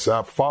 I said,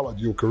 I've followed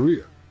your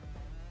career.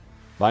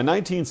 By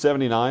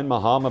 1979,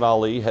 Muhammad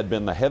Ali had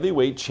been the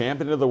heavyweight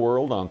champion of the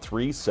world on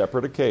 3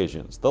 separate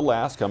occasions, the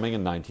last coming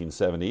in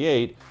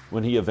 1978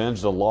 when he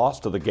avenged a loss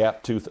to the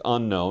gap-toothed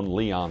unknown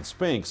Leon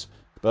Spinks.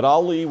 But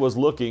Ali was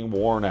looking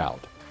worn out.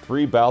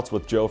 3 bouts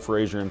with Joe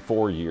Frazier in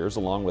 4 years,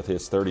 along with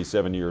his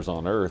 37 years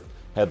on Earth,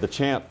 had the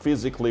champ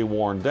physically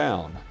worn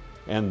down.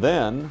 And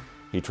then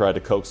he tried to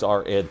coax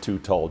our Ed Too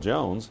Tall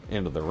Jones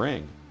into the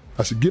ring.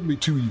 I said, give me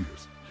 2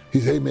 years.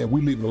 He said, hey, man,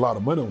 we're leaving a lot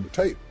of money on the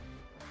table.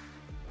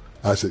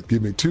 I said,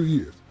 give me 2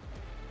 years.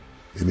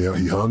 And then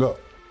he hung up.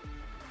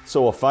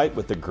 So a fight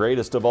with the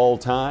greatest of all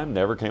time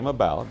never came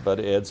about, but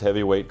Ed's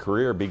heavyweight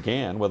career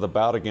began with a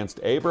bout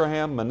against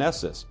Abraham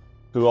Meneses,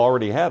 who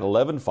already had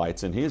 11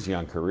 fights in his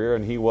young career,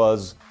 and he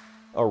was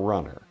a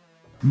runner.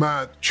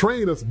 My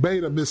trainers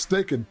made a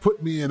mistake and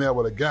put me in there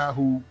with a guy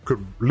who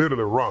could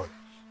literally run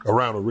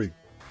around the ring.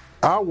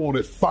 I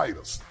wanted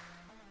fighters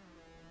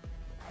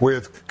where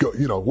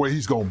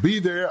he's going to be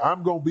there,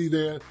 I'm going to be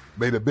there,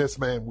 may the best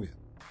man win.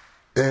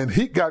 And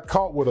he got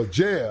caught with a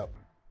jab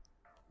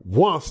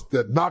once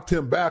that knocked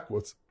him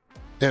backwards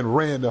and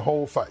ran the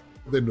whole fight.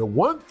 Then the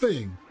one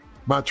thing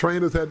my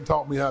trainers hadn't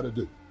taught me how to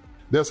do,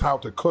 that's how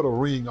to cut a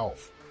ring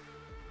off.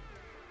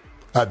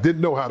 I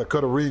didn't know how to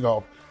cut a ring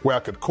off where I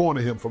could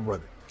corner him from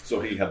running.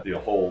 So he had the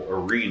whole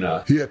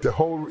arena. He had the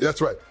whole, that's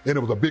right, and it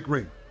was a big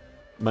ring.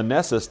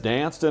 Meneses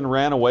danced and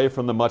ran away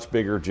from the much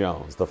bigger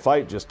Jones. The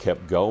fight just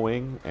kept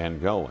going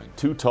and going.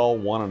 Too Tall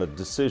won on a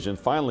decision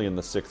finally in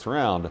the 6th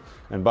round.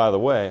 And by the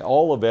way,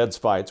 all of Ed's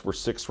fights were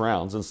 6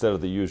 rounds instead of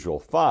the usual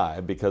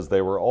 5 because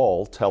they were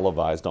all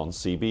televised on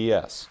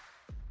CBS.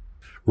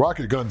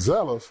 Rocky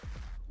Gonzalez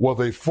was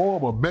a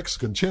former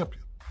Mexican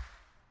champion.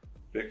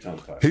 Big time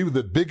fight. He was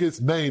the biggest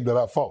name that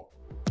I fought.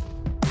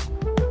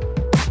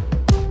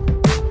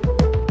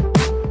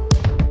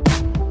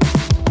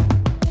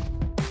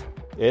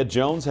 Ed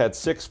Jones had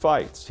 6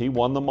 fights. He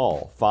won them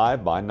all,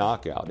 5 by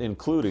knockout,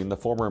 including the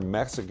former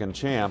Mexican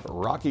champ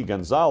Rocky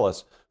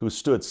Gonzalez, who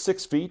stood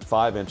 6 feet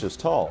 5 inches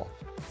tall.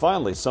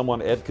 Finally,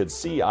 someone Ed could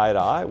see eye to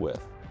eye with.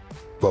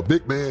 For a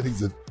big man, he's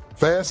the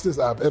fastest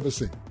I've ever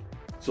seen.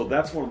 So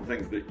that's one of the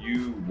things that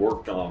you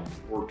worked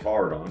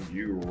hard on.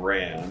 You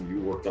ran,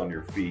 you worked on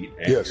your feet,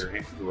 and yes. Your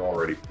hands were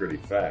already pretty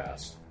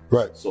fast.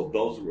 Right. So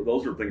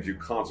those are things you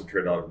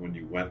concentrated on when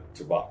you went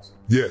to boxing.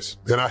 Yes,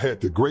 and I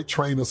had the great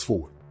trainers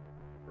for it.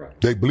 Right.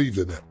 They believed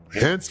in that.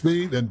 Hand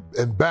speed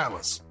and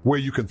balance, where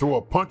you can throw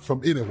a punch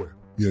from anywhere.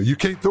 You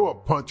can't throw a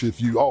punch if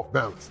you off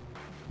balance.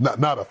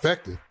 Not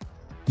effective.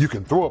 You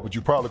can throw it, but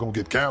you're probably going to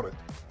get counted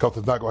because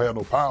it's not going to have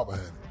no power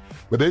behind it.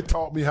 But they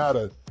taught me how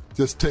to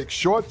just take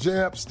short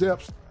jab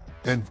steps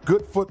and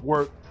good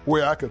footwork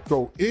where I could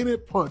throw any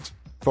punch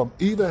from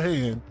either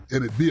hand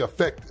and it'd be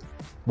effective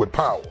with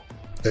power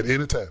at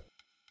any time.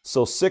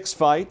 So 6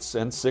 fights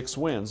and 6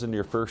 wins in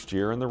your first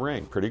year in the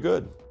ring. Pretty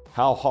good.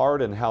 How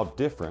hard and how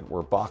different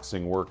were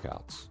boxing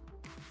workouts?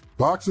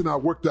 Boxing, I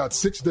worked out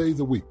 6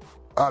 days a week.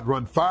 I'd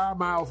run 5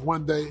 miles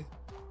one day,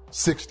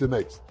 6 the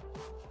next.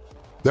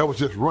 That was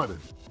just running.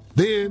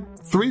 Then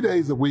 3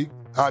 days a week,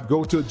 I'd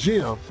go to a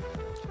gym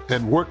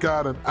and work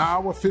out an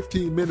hour,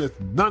 15 minutes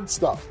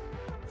nonstop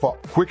for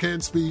quick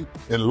hand speed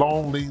and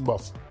long lean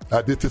muscle.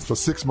 I did this for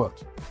 6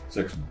 months.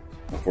 6 months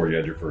before you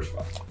had your first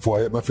fight. Before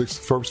I had my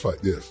first fight,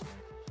 yes.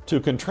 To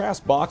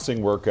contrast boxing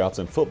workouts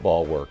and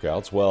football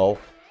workouts, well,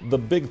 the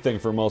big thing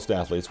for most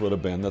athletes would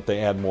have been that they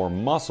had more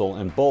muscle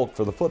and bulk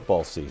for the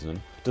football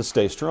season to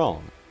stay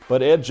strong.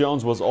 But Ed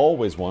Jones was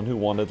always one who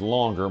wanted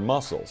longer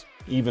muscles,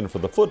 even for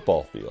the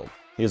football field.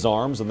 His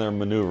arms and their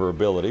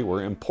maneuverability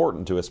were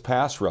important to his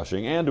pass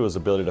rushing and to his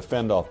ability to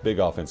fend off big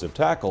offensive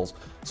tackles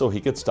so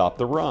he could stop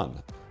the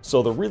run.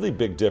 So the really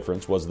big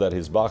difference was that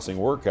his boxing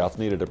workouts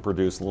needed to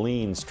produce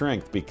lean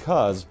strength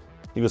because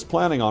he was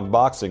planning on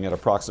boxing at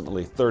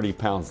approximately 30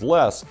 pounds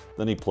less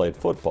than he played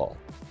football.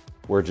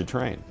 Where'd you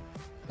train?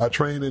 I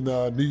train in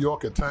New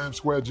York at Times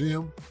Square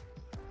Gym.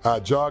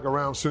 I jog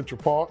around Central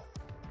Park,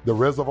 the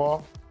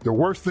reservoir. The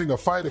worst thing a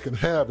fighter can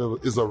have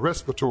is a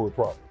respiratory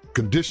problem.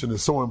 Condition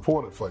is so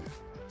important for you.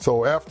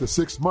 So after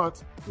 6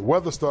 months, the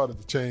weather started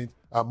to change.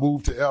 I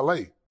moved to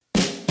LA.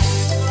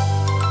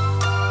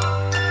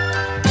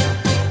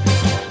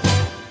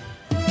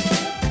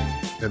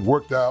 And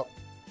worked out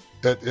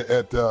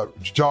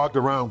jogged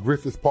around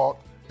Griffith Park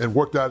and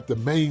worked out at the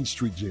Main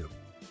Street Gym.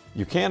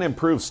 You can't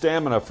improve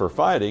stamina for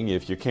fighting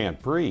if you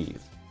can't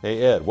breathe.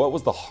 Hey Ed, what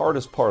was the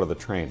hardest part of the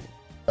training?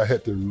 I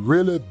had to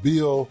really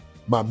build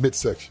my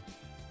midsection.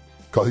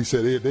 Because he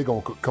said, Ed, they're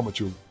going to come at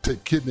you,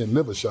 take kidney and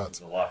liver shots.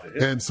 A lot to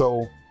hit. And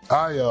so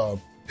I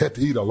had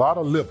to eat a lot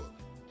of liver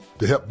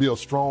to help build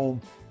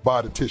strong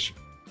body tissue.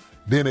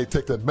 Then they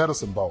take that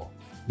medicine ball.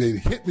 They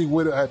hit me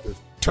with it. I had to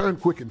turn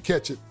quick and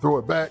catch it, throw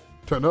it back,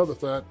 turn the other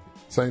side.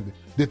 Same thing.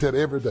 Did that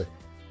every day.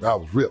 I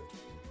was ripped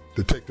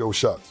to take those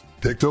shots.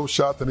 Take those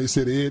shots, and they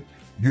said, Ed,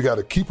 you got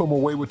to keep them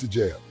away with the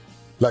jab,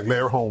 like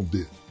Larry Holmes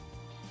did.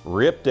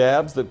 Ripped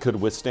abs that could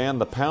withstand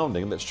the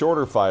pounding that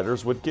shorter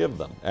fighters would give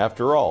them.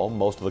 After all,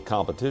 most of the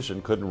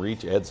competition couldn't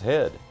reach Ed's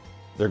head.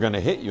 They're going to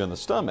hit you in the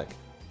stomach.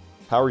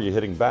 How are you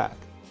hitting back?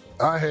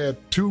 I had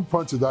 2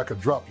 punches I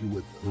could drop you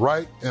with,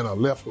 right and a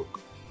left hook.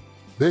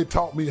 They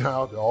taught me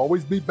how to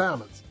always be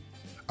balanced.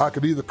 I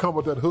could either come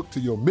with that hook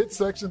to your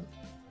midsection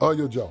or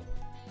your jaw.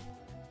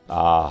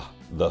 Ah,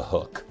 the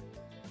hook.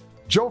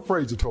 Joe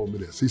Frazier told me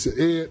this. He said,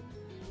 Ed,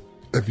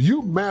 if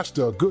you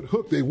master a good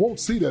hook, they won't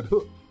see that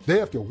hook. They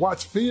have to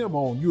watch film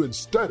on you and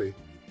study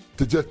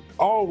to just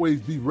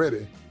always be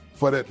ready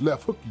for that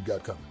left hook you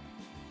got coming.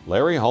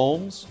 Larry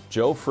Holmes,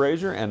 Joe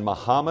Frazier, and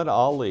Muhammad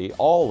Ali,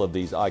 all of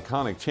these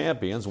iconic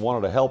champions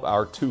wanted to help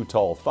our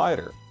too-tall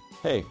fighter.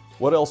 Hey,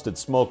 what else did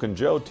Smokin'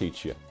 Joe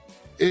teach you?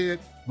 Ed,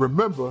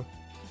 remember,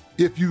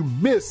 if you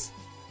miss,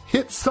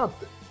 hit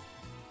something.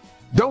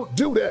 Don't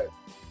do that.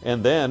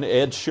 And then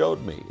Ed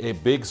showed me a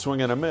big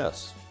swing and a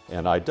miss,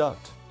 and I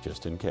ducked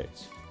just in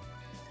case.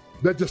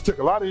 That just took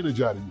a lot of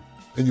energy out of you,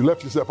 and you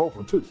left yourself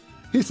open too.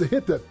 He said,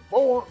 hit that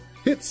forearm,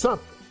 hit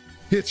something,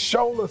 hit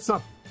shoulder,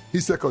 something.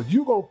 He said, because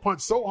you're going to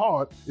punch so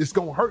hard, it's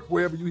going to hurt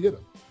wherever you hit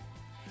him.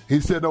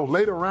 He said, those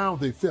later rounds,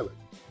 they feel it.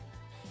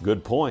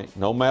 Good point.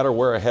 No matter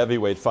where a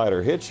heavyweight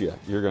fighter hits you,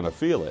 you're going to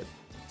feel it.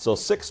 So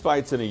 6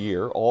 fights in a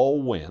year,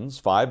 all wins,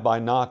 5 by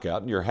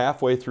knockout, and you're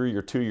halfway through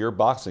your 2-year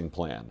boxing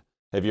plan.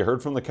 Have you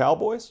heard from the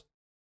Cowboys?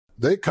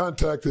 They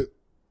contacted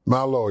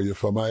my lawyer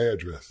for my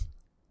address.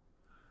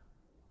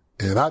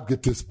 And I'd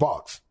get this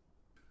box.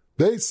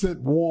 They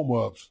sent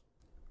warm-ups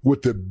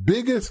with the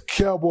biggest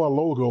Cowboy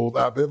logos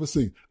I've ever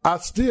seen. I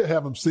still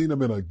haven't seen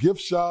them in a gift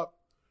shop,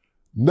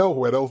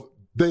 nowhere.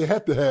 They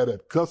had to have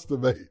that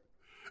custom made.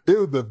 It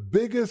was the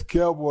biggest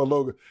Cowboy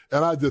logo.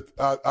 And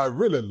I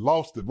really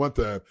lost it one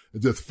time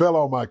and just fell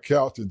on my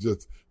couch and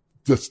just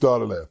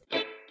started laughing.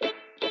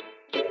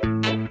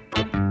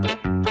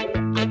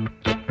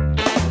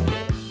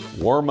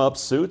 Warm-up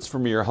suits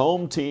from your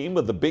home team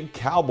with the big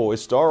Cowboy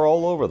star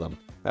all over them.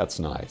 That's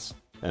nice.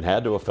 And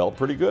had to have felt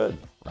pretty good,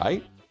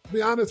 right? To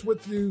be honest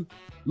with you,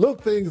 little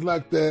things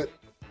like that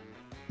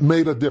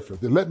made a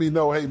difference. They let me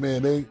know, hey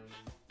man,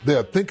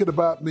 they're thinking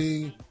about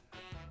me.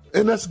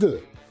 And that's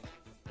good.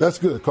 That's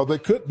good, because they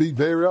could be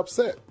very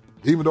upset,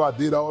 even though I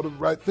did all the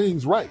right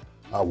things right.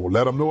 I will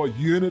let them know a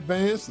year in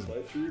advance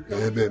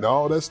and then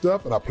all that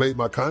stuff, and I played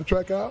my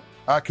contract out.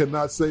 I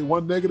cannot say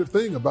one negative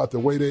thing about the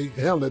way they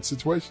handled that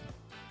situation.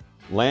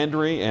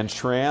 Landry and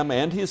Schramm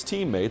and his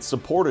teammates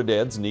supported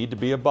Ed's need to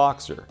be a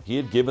boxer. He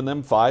had given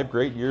them 5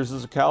 great years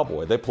as a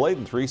Cowboy. They played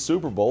in 3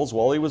 Super Bowls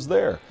while he was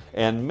there.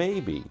 And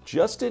maybe,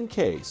 just in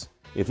case,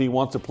 if he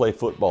wants to play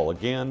football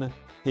again,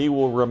 he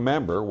will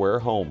remember where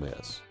home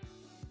is.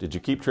 Did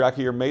you keep track of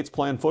your mates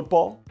playing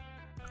football?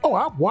 Oh,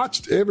 I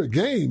watched every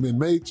game and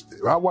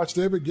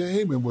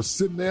was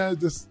sitting there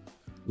just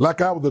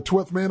like I was the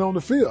 12th man on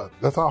the field.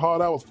 That's how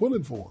hard I was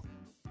pulling for him.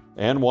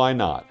 And why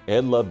not?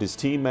 Ed loved his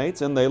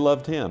teammates and they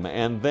loved him.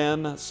 And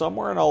then,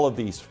 somewhere in all of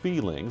these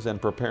feelings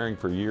and preparing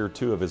for year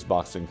 2 of his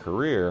boxing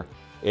career,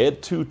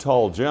 Ed Too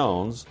Tall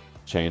Jones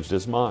changed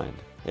his mind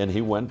and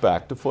he went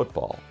back to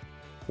football.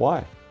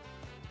 Why?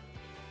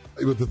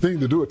 It was the thing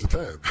to do at the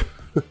time.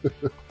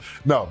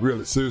 No,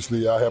 really,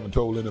 seriously, I haven't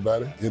told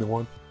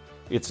anyone.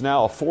 It's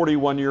now a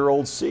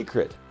 41-year-old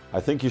secret. I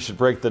think you should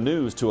break the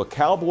news to A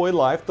Cowboy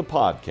Life, the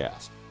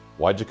podcast.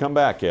 Why'd you come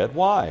back, Ed?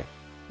 Why?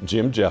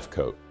 Jim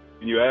Jeffcoat.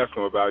 You ask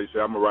him about it, he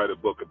said, I'm going to write a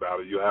book about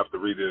it. You'll have to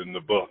read it in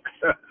the book.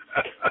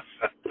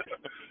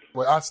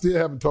 Well, I still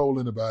haven't told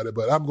anybody,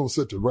 but I'm going to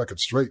set the record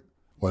straight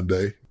one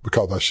day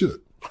because I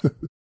should.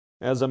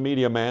 As a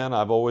media man,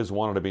 I've always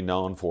wanted to be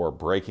known for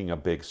breaking a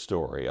big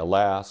story.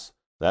 Alas,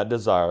 that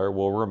desire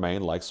will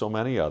remain, like so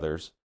many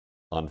others,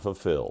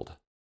 unfulfilled.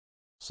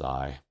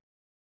 Sigh.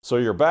 So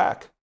you're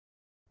back.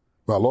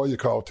 My lawyer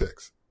called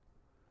Tex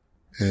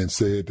and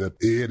said that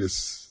Ed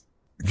is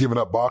giving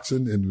up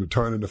boxing and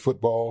returning to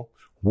football.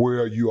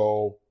 Where are you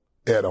all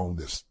at on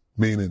this?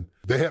 Meaning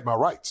they had my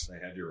rights. They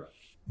had your rights.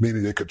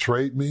 Meaning they could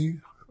trade me.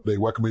 They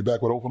welcomed me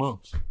back with open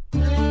arms.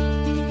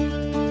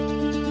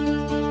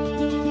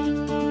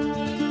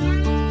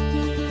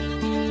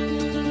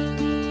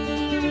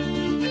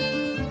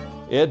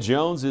 Ed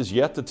Jones is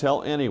yet to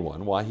tell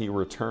anyone why he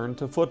returned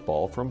to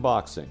football from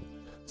boxing.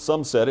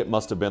 Some said it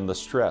must have been the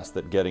stress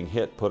that getting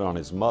hit put on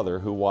his mother,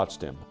 who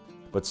watched him.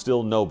 But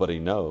still nobody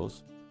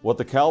knows. What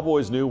the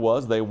Cowboys knew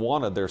was they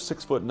wanted their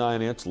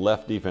 6'9"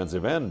 left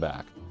defensive end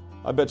back.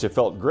 I bet you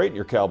felt great in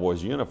your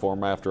Cowboys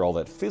uniform after all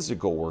that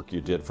physical work you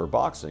did for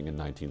boxing in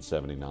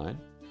 1979.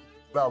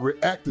 I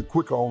reacted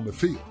quicker on the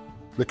field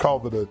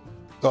because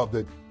of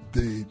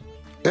the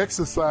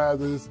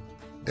exercises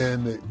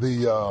and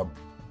the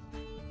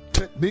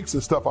techniques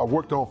and stuff I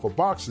worked on for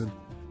boxing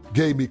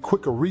gave me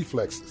quicker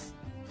reflexes.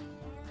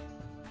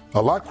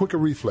 A lot quicker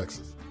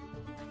reflexes.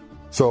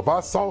 So if I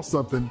saw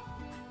something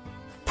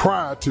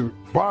prior to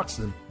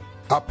boxing,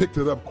 I picked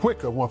it up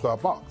quicker once I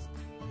boxed.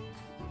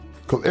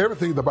 Because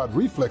everything's about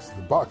reflexes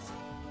in boxing.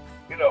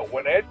 You know,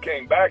 when Ed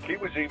came back, he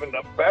was even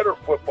a better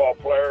football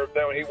player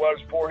than he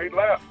was before he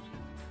left.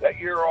 That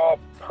year off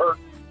hurt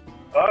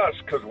us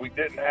because we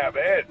didn't have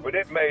Ed, but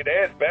it made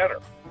Ed better.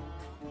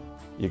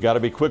 You got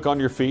to be quick on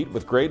your feet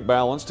with great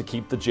balance to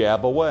keep the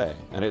jab away.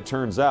 And it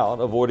turns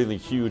out avoiding the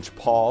huge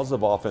paws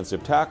of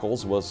offensive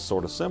tackles was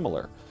sort of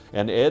similar.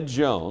 And Ed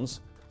Jones,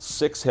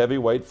 6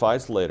 heavyweight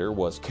fights later,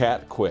 was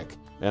cat quick.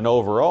 And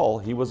overall,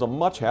 he was a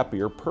much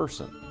happier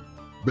person.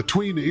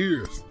 Between the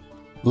ears,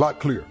 a lot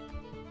clearer.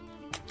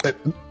 A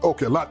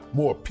lot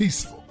more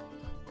peaceful.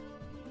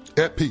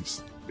 At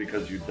peace.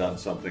 Because you've done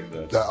something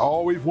that I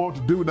always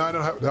wanted to do. Now I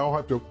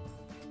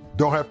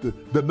don't have to.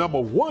 The number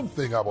one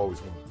thing I've always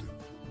wanted to do.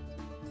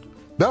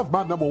 That was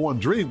my number one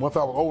dream once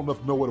I was old enough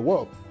to know what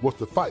it was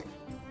to fight.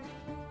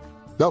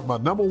 That was my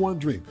number one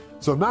dream.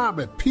 So now I'm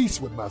at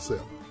peace with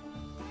myself.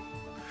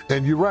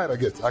 And you're right, I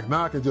guess.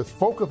 Now I can just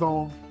focus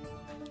on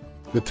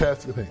the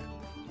task at hand.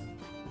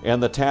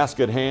 And the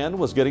task at hand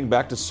was getting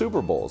back to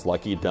Super Bowls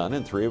like he'd done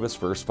in 3 of his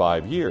first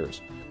 5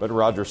 years. But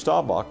Roger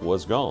Staubach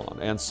was gone,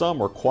 and some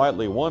were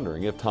quietly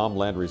wondering if Tom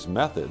Landry's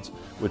methods,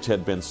 which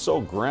had been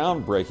so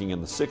groundbreaking in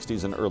the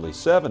 60s and early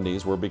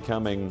 70s, were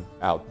becoming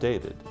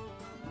outdated.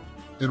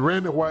 And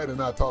Randy White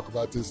and I talk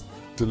about this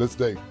to this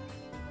day.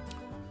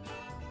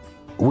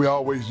 We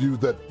always use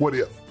that what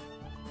if.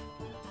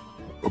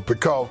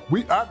 Because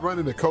I'd run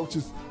into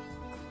coaches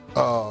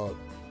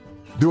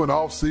during the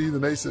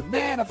off-season, they said,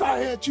 man, if I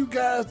had you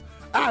guys,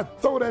 I'd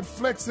throw that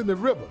flex in the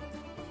river.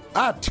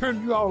 I'd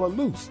turn you all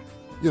loose.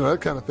 You know,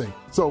 that kind of thing.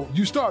 So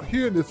you start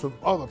hearing this from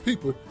other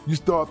people, you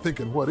start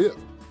thinking, what if?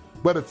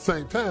 But at the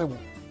same time,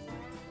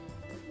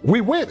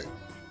 we win it.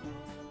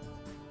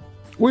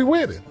 We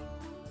win it.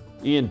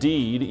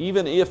 Indeed,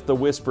 even if the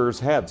whispers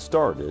had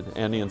started,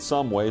 and in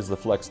some ways the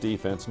flex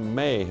defense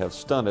may have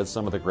stunted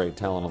some of the great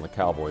talent on the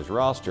Cowboys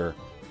roster,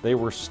 they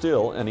were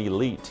still an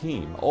elite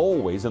team,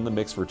 always in the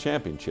mix for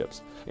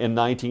championships. In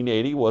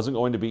 1980 wasn't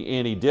going to be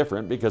any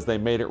different because they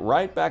made it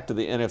right back to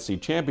the NFC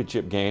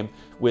Championship game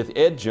with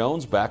Ed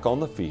Jones back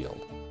on the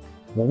field.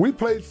 When we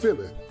played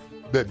Philly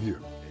that year,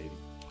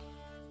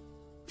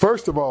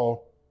 first of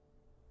all,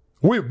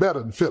 we were better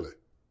than Philly.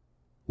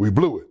 We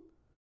blew it.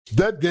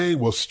 That game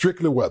was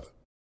strictly weather.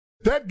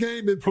 That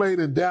game been played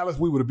in Dallas,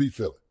 we would have beat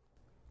Philly.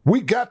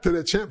 We got to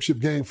that championship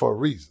game for a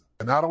reason.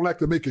 And I don't like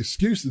to make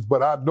excuses,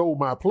 but I know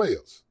my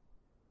players.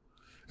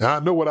 And I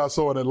know what I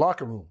saw in that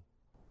locker room.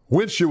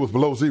 Wind chill was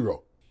below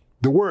zero.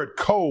 The word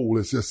cold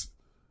is just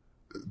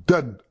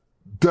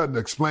doesn't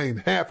explain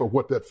half of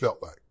what that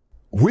felt like.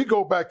 We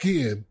go back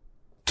in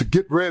to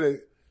get ready.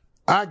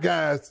 Our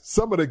guys,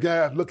 some of the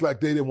guys looked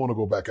like they didn't want to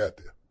go back out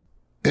there.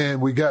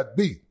 And we got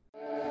beat.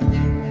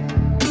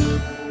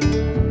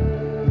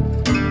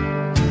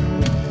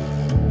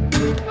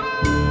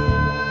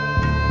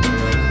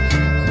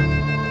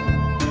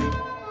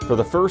 For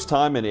the first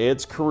time in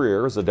Ed's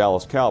career as a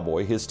Dallas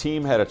Cowboy, his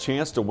team had a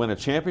chance to win a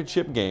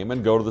championship game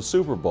and go to the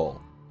Super Bowl.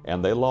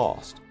 And they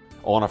lost.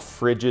 On a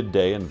frigid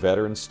day in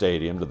Veterans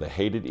Stadium to the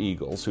hated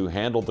Eagles, who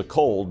handled the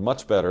cold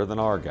much better than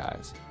our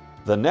guys.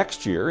 The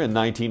next year, in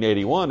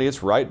 1981,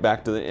 it's right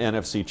back to the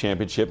NFC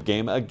Championship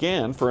game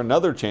again for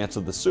another chance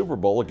at the Super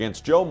Bowl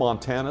against Joe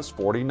Montana's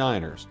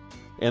 49ers.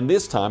 And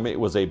this time it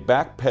was a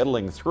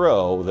backpedaling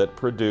throw that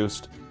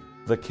produced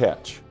the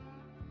catch.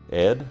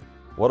 Ed,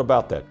 what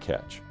about that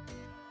catch?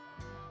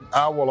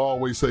 I will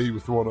always say he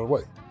was throwing it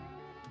away.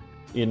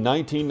 In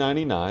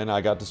 1999,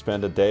 I got to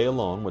spend a day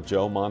alone with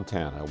Joe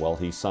Montana while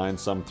he signed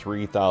some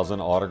 3,000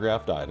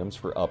 autographed items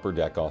for Upper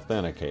Deck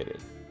Authenticated.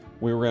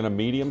 We were in a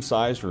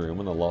medium-sized room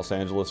in the Los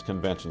Angeles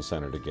Convention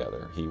Center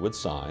together. He would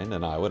sign,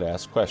 and I would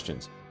ask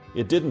questions.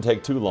 It didn't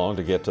take too long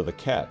to get to the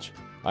catch.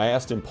 I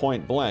asked him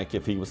point blank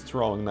if he was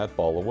throwing that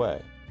ball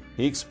away.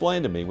 He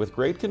explained to me with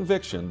great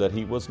conviction that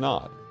he was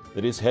not,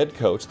 that his head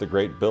coach, the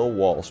great Bill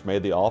Walsh,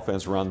 made the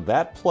offense run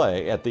that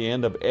play at the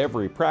end of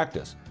every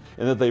practice,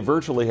 and that they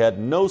virtually had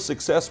no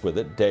success with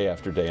it day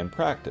after day in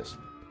practice.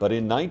 But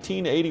in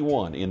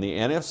 1981, in the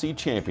NFC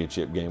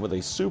Championship game with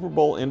a Super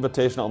Bowl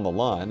invitation on the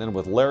line and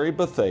with Larry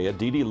Bethea,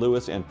 Dede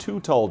Lewis, and Too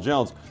Tall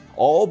Jones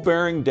all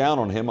bearing down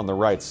on him on the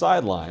right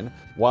sideline,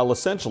 while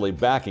essentially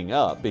backing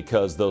up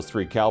because those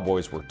three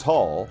Cowboys were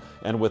tall,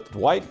 and with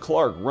Dwight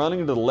Clark running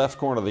to the left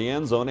corner of the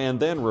end zone and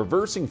then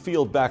reversing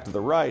field back to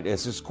the right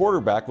as his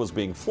quarterback was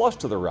being flushed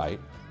to the right,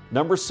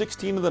 number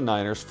 16 of the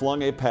Niners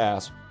flung a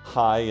pass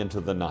high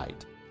into the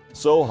night.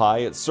 So high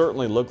it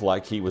certainly looked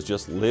like he was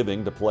just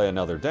living to play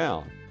another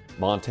down.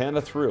 Montana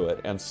threw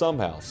it, and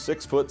somehow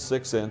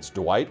 6'6"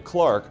 Dwight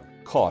Clark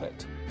caught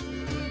it.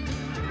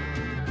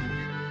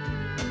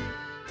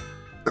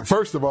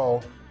 First of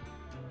all,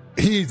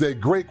 he's a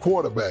great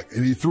quarterback,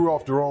 and he threw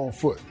off the wrong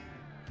foot.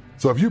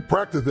 So if you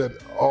practice that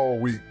all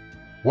week,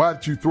 why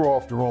did you throw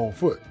off the wrong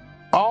foot?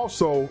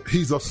 Also,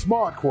 he's a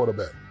smart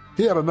quarterback.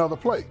 He had another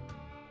play.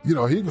 He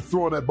was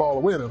throwing that ball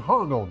away and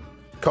hung on it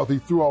because he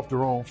threw off the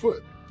wrong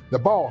foot. The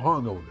ball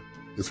hung on it,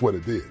 is what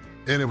it did.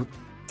 And it was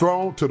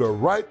thrown to the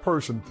right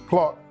person.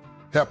 Clark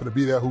happened to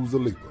be there, who's a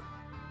leaper.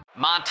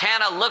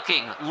 Montana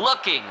looking,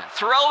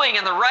 throwing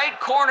in the right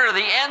corner of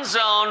the end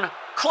zone.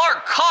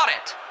 Clark caught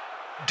it.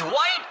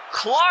 Dwight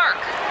Clark.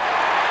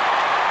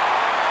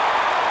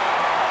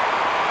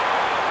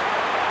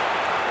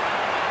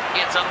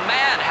 It's a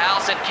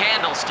madhouse at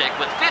Candlestick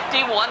with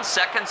 51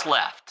 seconds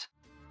left.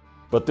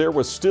 But there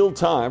was still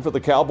time for the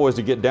Cowboys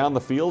to get down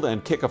the field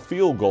and kick a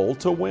field goal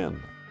to win.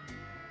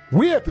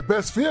 We had the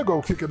best field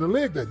goal kick in the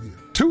league that year.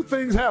 Two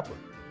things happened.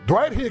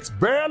 Dwight Hicks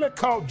barely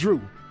caught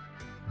Drew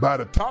by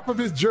the top of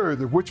his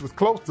jersey, which was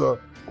close to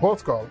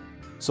horse collar.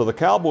 So the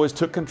Cowboys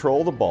took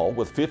control of the ball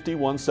with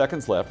 51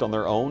 seconds left on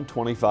their own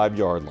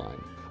 25-yard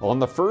line. On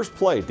the first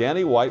play,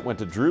 Danny White went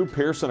to Drew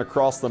Pearson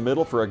across the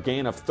middle for a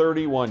gain of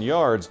 31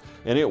 yards,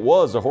 and it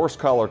was a horse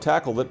collar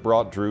tackle that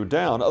brought Drew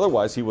down.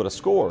 Otherwise, he would have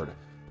scored.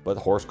 But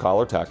horse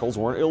collar tackles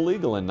weren't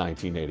illegal in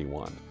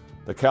 1981.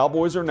 The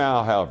Cowboys are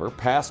now, however,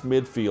 past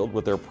midfield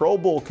with their Pro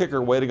Bowl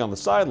kicker waiting on the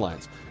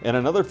sidelines, and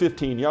another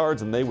 15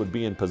 yards and they would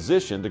be in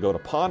position to go to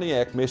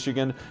Pontiac,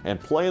 Michigan and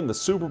play in the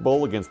Super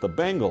Bowl against the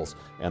Bengals,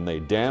 and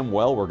they damn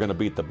well were going to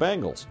beat the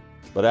Bengals.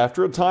 But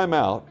after a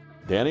timeout,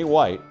 Danny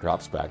White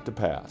drops back to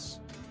pass.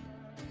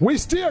 We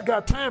still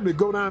got time to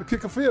go down and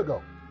kick a field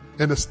goal,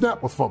 and the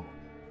snap was fumbled.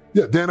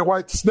 Yeah, Danny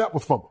White's snap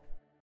was fumbled.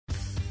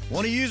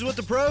 Want to use what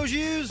the pros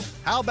use?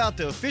 How about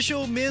the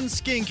official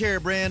men's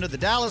skincare brand of the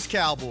Dallas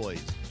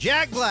Cowboys,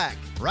 Jack Black?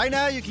 Right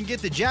now you can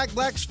get the Jack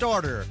Black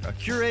Starter, a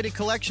curated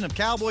collection of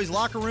Cowboys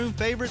locker room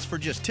favorites for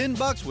just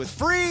 $10 with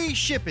free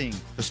shipping.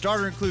 The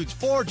starter includes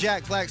 4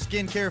 Jack Black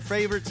skincare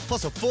favorites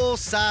plus a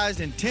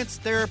full-sized intense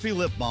therapy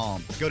lip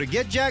balm. Go to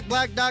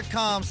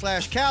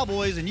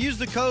getjackblack.com/Cowboys and use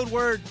the code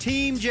word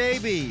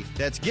TEAMJB.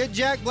 That's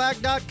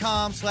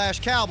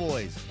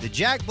getjackblack.com/Cowboys. The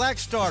Jack Black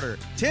Starter,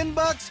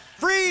 $10,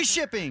 free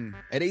shipping.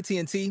 At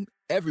AT&T,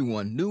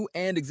 everyone, new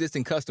and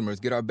existing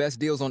customers, get our best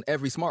deals on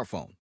every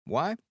smartphone.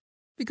 Why?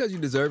 Because you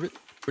deserve it.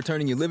 For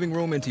turning your living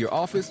room into your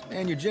office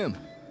and your gym.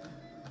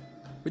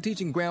 For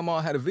teaching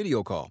Grandma how to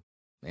video call.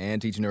 And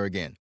teaching her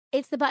again.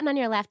 It's the button on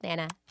your left,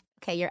 Nana.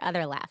 Okay, your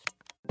other left.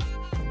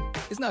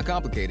 It's not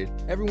complicated.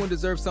 Everyone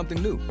deserves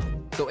something new.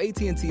 So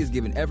AT&T is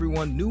giving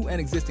everyone, new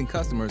and existing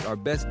customers, our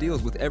best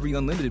deals with every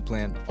unlimited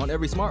plan on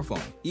every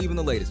smartphone, even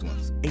the latest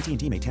ones.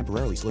 AT&T may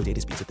temporarily slow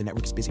data speeds if the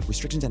network is busy.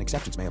 Restrictions and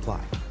exceptions may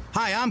apply.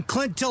 Hi, I'm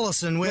Clint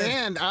Tillison with...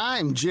 And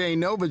I'm Jay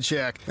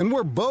Novacek. And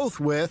we're both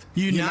with...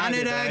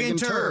 United Ag and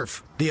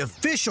Turf, the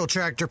official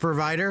tractor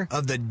provider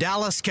of the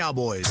Dallas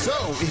Cowboys. So,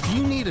 if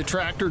you need a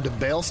tractor to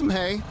bale some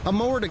hay, a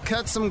mower to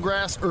cut some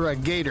grass, or a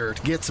gator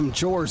to get some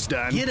chores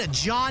done... Get a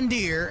John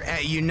Deere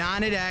at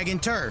United Ag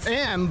and Turf.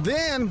 And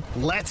then,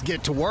 let's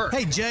get to work.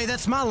 Hey, Jay,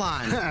 that's my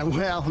line.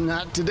 Well,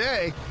 not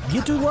today.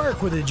 Get to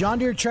work with a John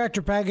Deere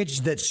tractor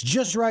package that's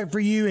just right for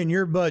you and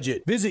your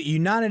budget. Visit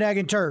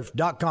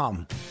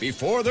UnitedAgAndTurf.com.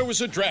 Before there was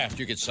a draft,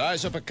 you could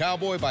size up a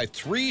cowboy by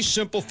 3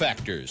 simple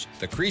factors: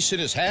 the crease in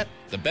his hat,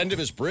 the bend of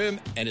his brim,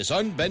 and his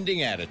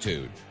unbending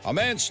attitude. A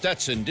man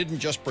Stetson didn't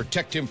just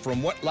protect him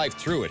from what life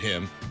threw at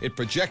him, it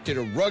projected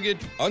a rugged,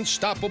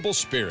 unstoppable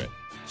spirit.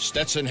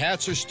 Stetson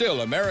hats are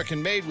still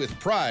American-made with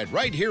pride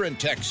right here in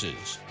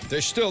Texas.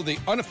 They're still the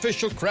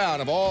unofficial crown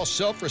of all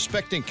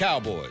self-respecting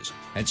cowboys,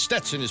 and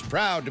Stetson is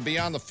proud to be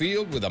on the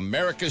field with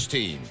America's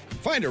team.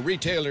 Find a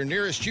retailer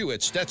nearest you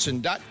at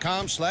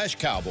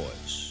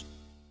Stetson.com/Cowboys.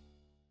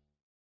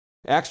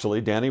 Actually,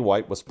 Danny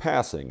White was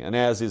passing, and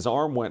as his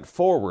arm went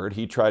forward,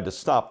 he tried to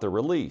stop the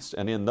release,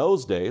 and in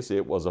those days,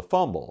 it was a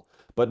fumble.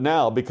 But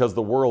now, because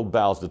the world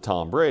bows to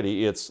Tom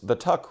Brady, it's the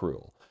tuck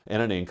rule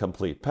and an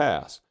incomplete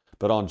pass.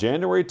 But on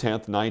January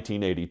 10th,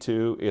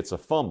 1982, it's a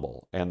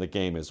fumble, and the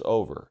game is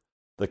over.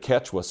 The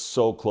catch was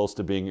so close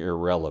to being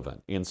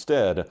irrelevant.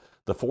 Instead,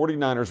 the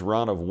 49ers'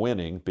 run of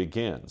winning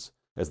begins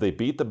as they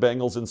beat the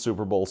Bengals in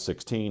Super Bowl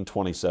 16,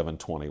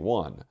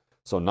 27-21.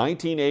 So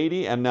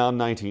 1980 and now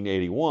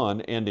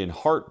 1981 end in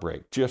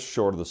heartbreak, just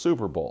short of the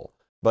Super Bowl.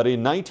 But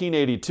in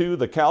 1982,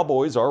 the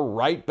Cowboys are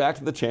right back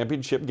to the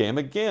championship game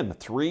again,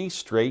 3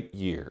 straight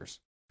years.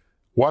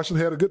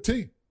 Washington had a good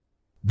team.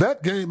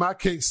 That game I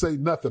can't say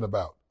nothing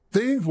about.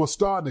 Things were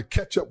starting to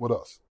catch up with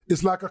us.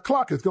 It's like a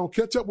clock. It's going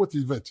to catch up with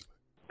you eventually.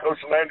 Coach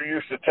Landry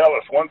used to tell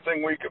us one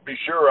thing we could be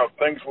sure of,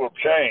 things will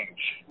change.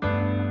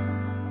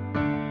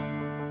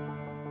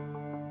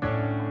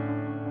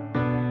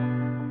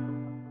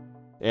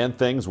 And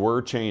things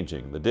were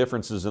changing. The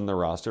differences in the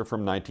roster from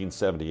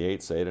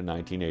 1978, say, to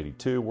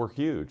 1982 were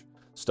huge.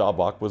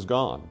 Staubach was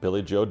gone.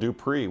 Billy Joe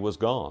Dupree was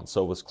gone.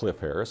 So was Cliff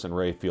Harris and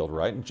Ray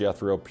Fieldwright and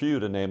Jethro Pugh,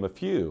 to name a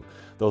few.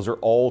 Those are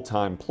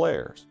all-time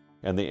players.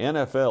 And the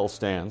NFL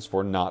stands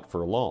for not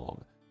for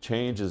long.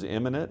 Change is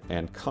imminent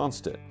and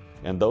constant.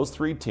 And those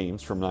 3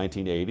 teams from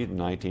 1980 to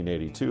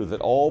 1982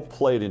 that all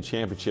played in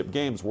championship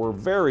games were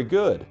very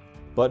good,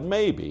 but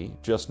maybe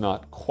just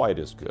not quite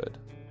as good.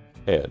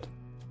 Ed.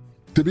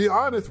 To be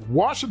honest,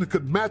 Washington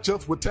could match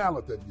us with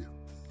talent that year,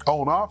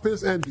 on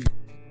offense and defense.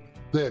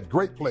 They had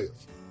great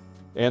players.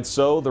 And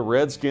so the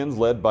Redskins,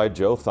 led by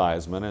Joe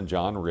Theismann and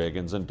John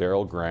Riggins and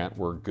Darrell Grant,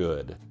 were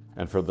good.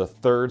 And for the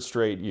 3rd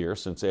straight year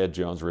since Ed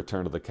Jones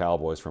returned to the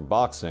Cowboys from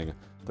boxing,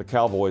 the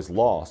Cowboys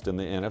lost in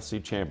the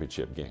NFC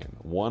Championship game,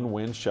 1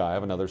 win shy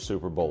of another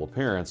Super Bowl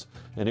appearance,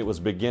 and it was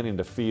beginning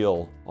to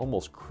feel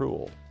almost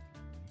cruel.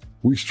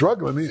 We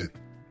struggling in.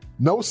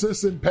 No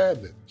sense in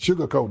padding it,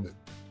 sugarcoating it.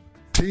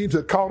 Teams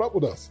had caught up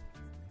with us,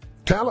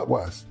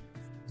 talent-wise.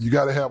 You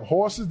got to have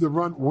horses to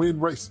win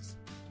races.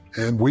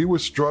 And we were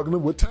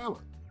struggling with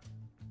talent.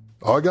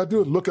 All you got to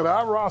do is look at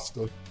our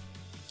roster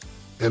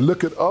and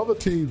look at other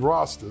teams'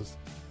 rosters,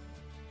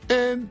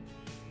 and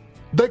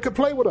they could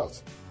play with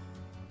us.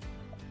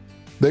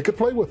 They could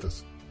play with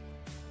us.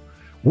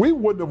 We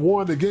wouldn't have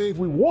won the games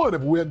we won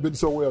if we hadn't been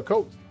so well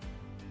coached.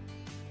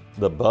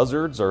 The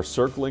buzzards are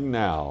circling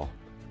now.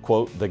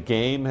 Quote, "The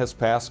game has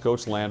passed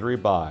Coach Landry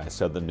by,"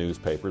 said the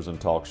newspapers and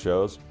talk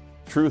shows.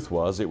 Truth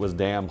was, it was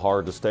damn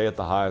hard to stay at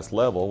the highest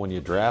level when you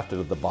drafted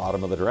at the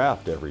bottom of the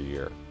draft every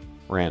year.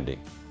 Randy.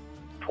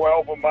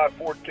 12 of my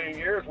 14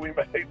 years, we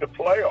made the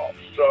playoffs.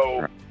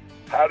 So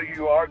how do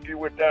you argue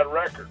with that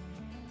record?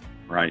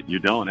 Right, you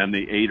don't. And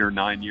the 8 or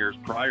 9 years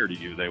prior to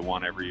you, they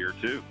won every year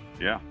too.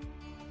 Yeah.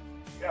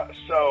 Yeah,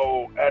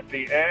 so at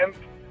the end,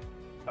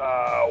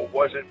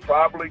 was it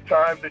probably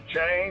time to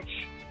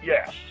change?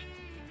 Yes.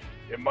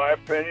 In my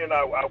opinion,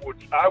 I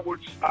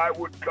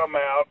would come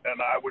out and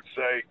I would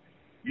say,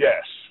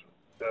 yes,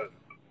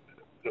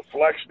 the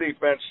flex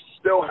defense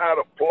still had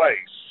a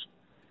place,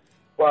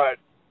 but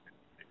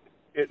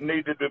it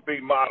needed to be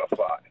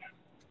modified.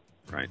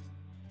 Right.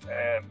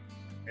 And,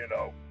 you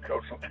know,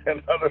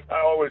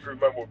 I always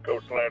remember what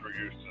Coach Landry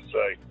used to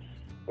say,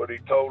 but he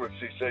told us,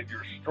 he said,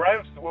 your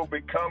strength will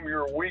become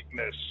your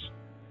weakness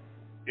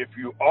if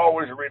you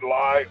always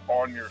rely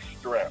on your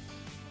strength.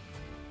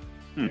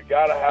 You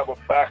got to have a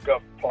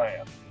backup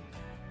plan.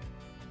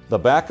 The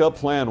backup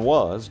plan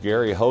was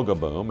Gary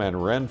Hogaboom and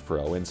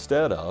Renfro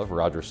instead of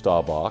Roger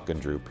Staubach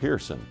and Drew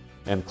Pearson,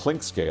 and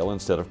Clinkscale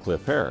instead of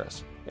Cliff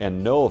Harris.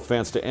 And no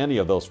offense to any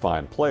of those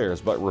fine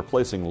players, but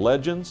replacing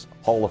legends,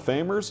 Hall of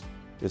Famers,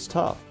 is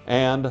tough.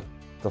 And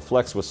the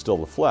flex was still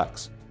the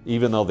flex.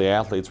 Even though the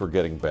athletes were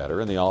getting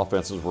better and the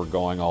offenses were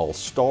going all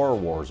Star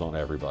Wars on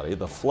everybody,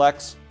 the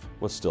flex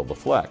was still the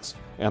flex.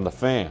 And the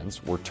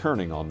fans were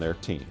turning on their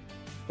team.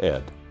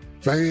 Ed.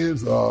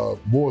 Fans are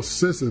more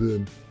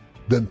sensitive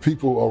than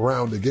people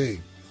around the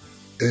game,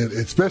 and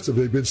especially if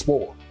they've been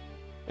spoiled.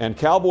 And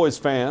Cowboys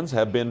fans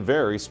have been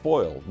very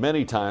spoiled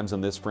many times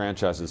in this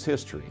franchise's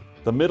history.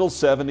 The middle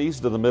 70s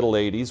to the middle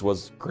 80s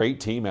was great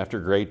team after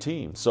great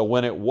team. So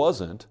when it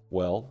wasn't,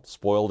 well,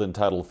 spoiled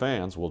entitled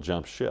fans will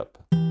jump ship.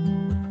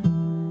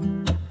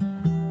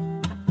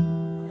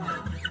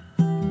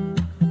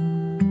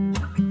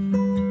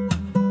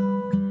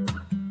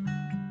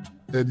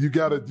 And you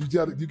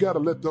gotta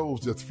let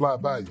those just fly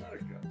by you,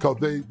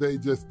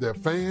 because they're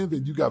fans,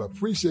 and you gotta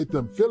appreciate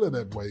them feeling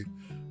that way.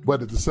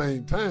 But at the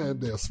same time,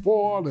 they're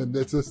spoiled, and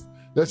that's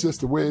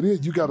just the way it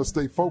is. You gotta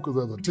stay focused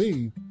as a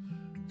team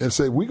and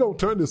say, we're gonna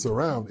turn this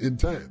around in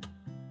time.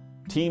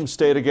 Teams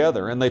stay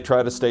together and they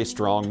try to stay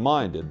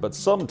strong-minded, but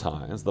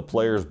sometimes the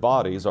players'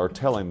 bodies are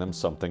telling them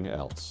something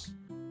else.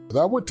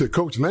 I went to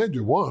Coach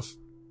Landry once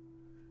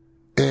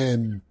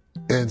and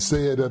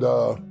said that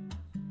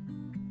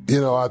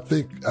I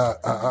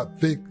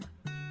think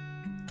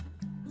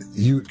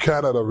you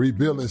kind of a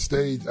rebuilding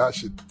stage. I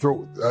should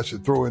throw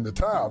in the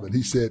towel. And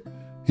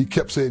he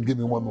kept saying, give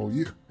me one more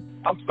year.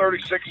 I'm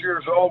 36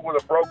 years old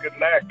with a broken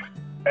neck,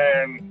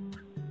 and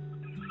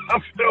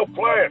I'm still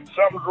playing.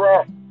 Something's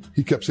wrong.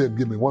 He kept saying,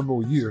 give me one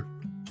more year.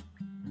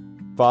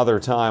 Father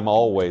Time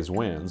always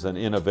wins, and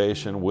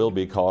innovation will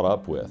be caught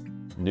up with.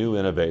 New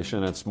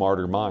innovation and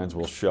smarter minds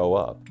will show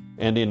up.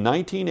 And in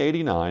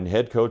 1989,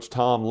 head coach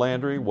Tom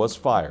Landry was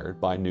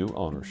fired by new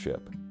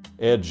ownership.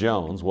 Ed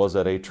Jones was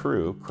at a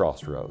true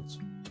crossroads.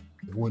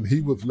 When he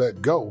was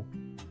let go,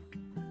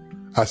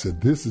 I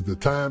said, this is the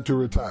time to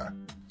retire.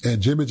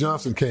 And Jimmy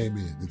Johnson came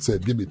in and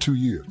said, give me 2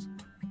 years.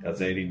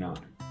 That's 89.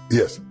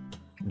 Yes.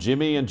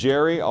 Jimmy and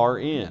Jerry are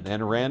in,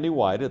 and Randy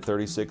White at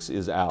 36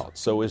 is out.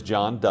 So is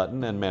John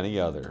Dutton and many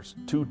others.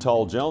 Too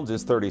Tall Jones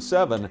is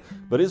 37,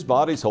 but his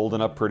body's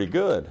holding up pretty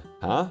good.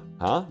 Huh?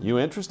 You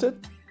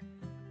interested?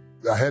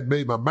 I had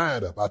made my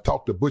mind up. I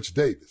talked to Butch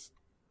Davis,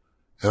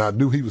 and I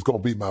knew he was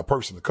going to be my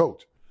personal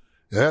coach.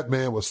 And that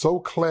man was so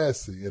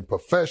classy and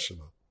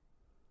professional.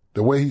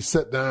 The way he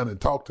sat down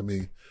and talked to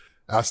me,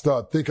 I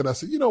started thinking, I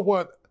said, you know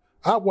what?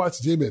 I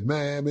watched Jimmy at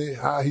Miami,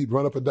 how he'd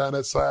run up and down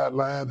that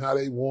sideline, how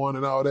they won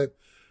and all that.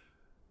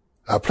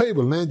 I played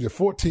with Landry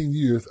 14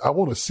 years. I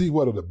want to see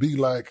what it'll be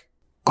like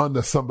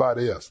under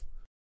somebody else.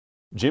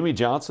 Jimmy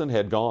Johnson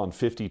had gone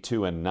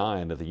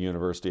 52-9 at the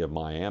University of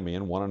Miami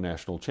and won a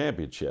national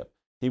championship.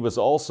 He was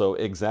also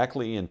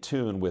exactly in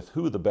tune with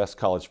who the best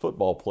college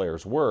football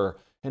players were,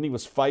 and he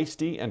was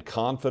feisty and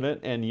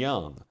confident and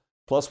young.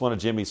 Plus, one of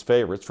Jimmy's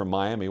favorites from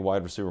Miami,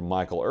 wide receiver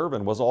Michael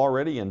Irvin, was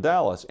already in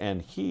Dallas,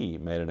 and he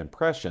made an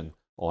impression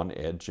on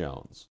Ed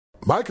Jones.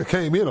 Micah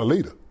came in a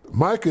leader.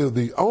 Micah is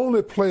the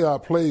only player I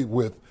played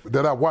with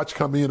that I watched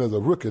come in as a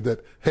rookie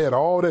that had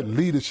all that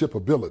leadership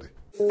ability.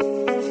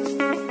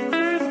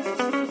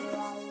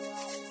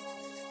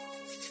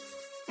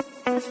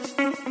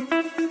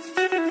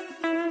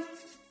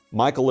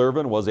 Michael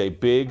Irvin was a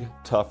big,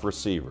 tough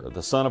receiver,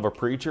 the son of a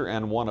preacher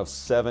and one of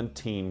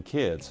 17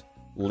 kids.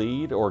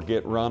 Lead or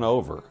get run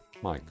over.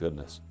 My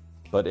goodness.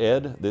 But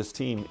Ed, this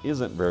team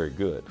isn't very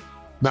good.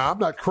 Now, I'm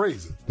not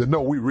crazy to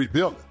know we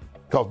rebuilt it.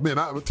 Because, man,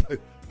 I would tell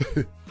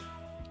you,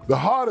 the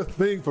hardest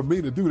thing for me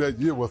to do that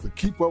year was to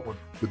keep up with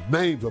the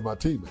names of my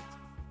teammates.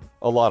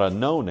 A lot of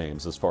no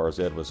names as far as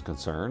Ed was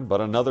concerned,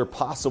 but another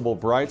possible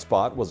bright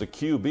spot was a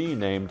QB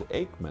named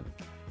Aikman.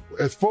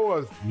 As far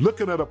as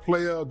looking at a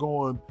player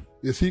going,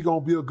 is he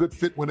going to be a good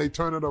fit when they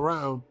turn it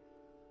around?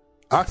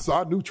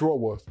 I knew Troy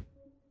was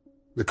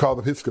because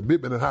of his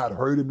commitment and how it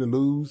hurt him to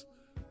lose.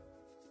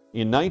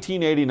 In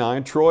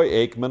 1989, Troy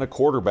Aikman, a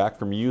quarterback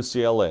from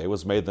UCLA,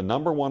 was made the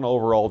 #1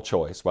 overall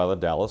choice by the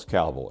Dallas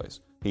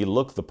Cowboys. He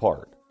looked the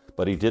part,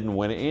 but he didn't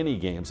win any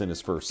games in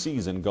his first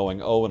season, going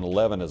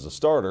 0-11 as a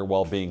starter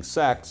while being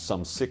sacked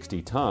some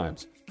 60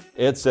 times.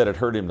 Ed said it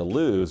hurt him to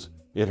lose.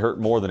 It hurt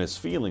more than his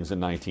feelings in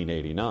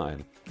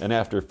 1989. And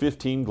after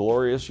 15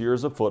 glorious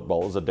years of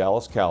football as a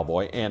Dallas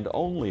Cowboy, and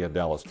only a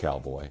Dallas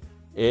Cowboy,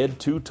 Ed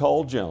Too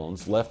Tall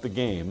Jones left the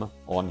game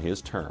on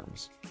his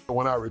terms.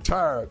 When I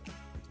retired,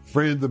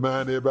 friends of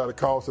mine, everybody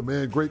called, said,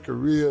 man, great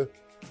career.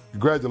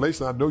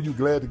 Congratulations. I know you're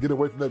glad to get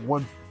away from that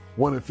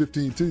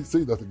 1-15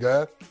 season. I said,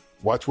 guys,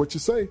 watch what you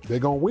say. They're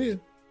going to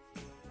win.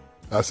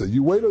 I said,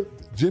 you wait till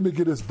Jimmy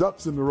get his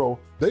ducks in the row,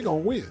 they're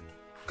going to win.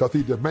 Because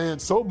he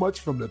demands so much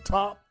from the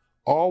top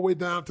all the way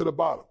down to the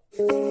bottom.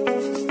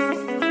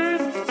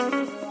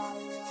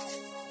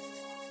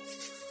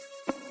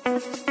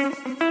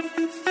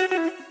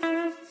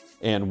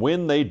 And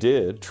when they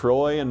did,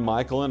 Troy and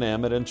Michael and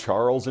Emmett and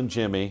Charles and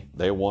Jimmy,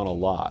 they won a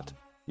lot.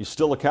 You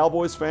still a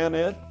Cowboys fan,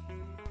 Ed?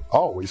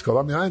 Always,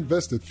 because I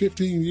invested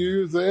 15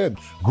 years there and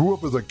grew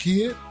up as a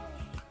kid.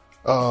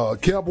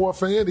 Cowboy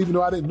fan, even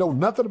though I didn't know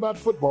nothing about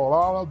football.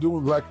 All I was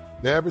doing was like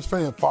the average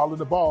fan, following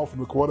the ball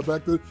from the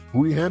quarterback to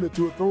who he handed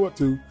to or throw it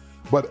to.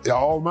 But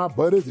all my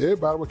buddies,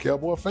 everybody were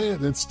Cowboy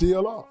fans and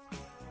still are.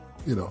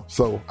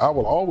 So I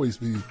will always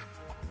be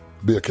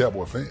a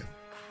Cowboy fan.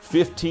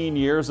 15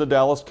 years a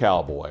Dallas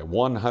Cowboy,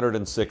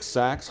 106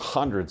 sacks,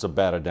 hundreds of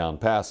batted down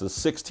passes,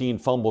 16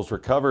 fumbles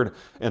recovered,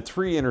 and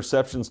 3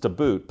 interceptions to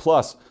boot,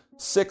 plus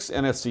 6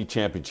 NFC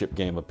Championship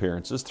game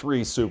appearances,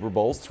 3 Super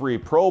Bowls, 3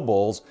 Pro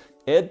Bowls.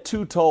 Ed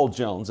Too Tall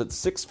Jones, at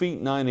 6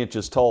 feet 9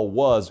 inches tall,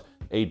 was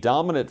a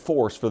dominant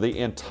force for the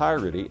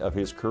entirety of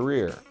his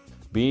career,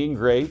 being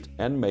great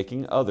and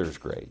making others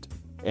great.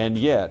 And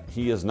yet,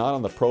 he is not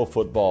in the Pro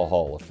Football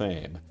Hall of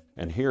Fame.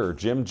 And here are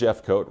Jim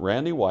Jeffcoat,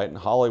 Randy White, and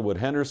Hollywood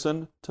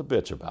Henderson to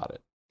bitch about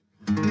it.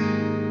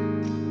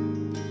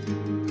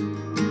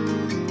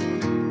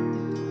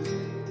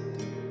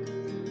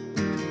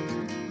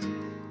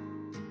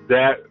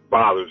 That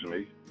bothers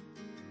me.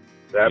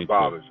 That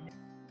bothers me.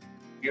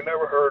 You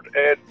never heard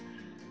Ed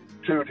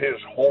toot his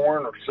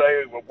horn or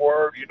say a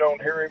word. You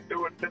don't hear him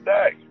do it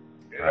today.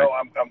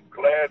 I'm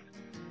glad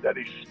that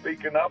he's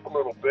speaking up a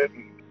little bit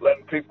and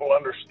letting people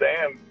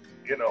understand,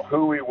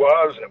 who he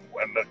was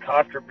and the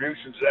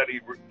contributions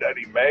that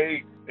he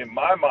made. In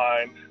my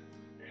mind,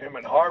 him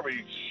and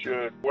Harvey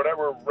should,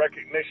 whatever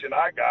recognition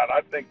I got,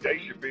 I think they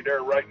should be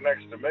there right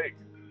next to me.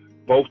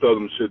 Both of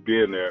them should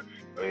be in there.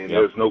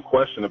 There's no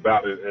question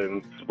about it.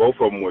 And both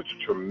of them were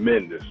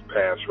tremendous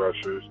pass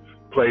rushers,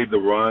 played the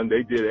run.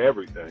 They did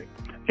everything.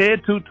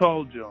 Ed Too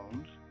Tall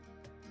Jones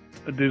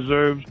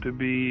deserves to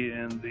be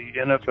in the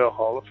NFL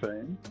Hall of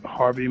Fame.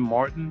 Harvey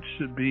Martin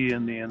should be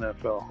in the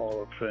NFL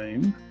Hall of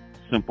Fame.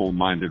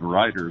 Simple-minded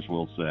writers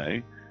will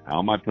say, how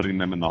am I putting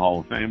them in the Hall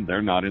of Fame?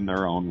 They're not in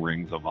their own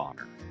rings of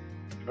honor.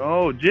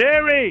 Oh,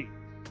 Jerry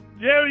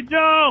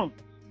Jones!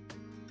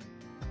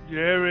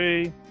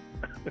 Jerry.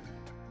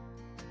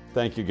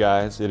 Thank you,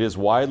 guys. It is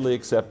widely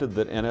accepted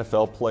that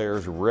NFL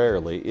players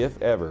rarely,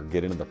 if ever,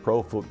 get into the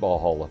Pro Football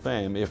Hall of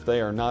Fame if they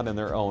are not in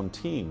their own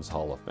team's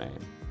Hall of Fame.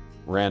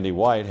 Randy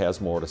White has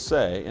more to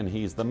say, and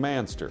he's the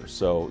manster.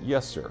 So,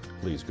 yes, sir,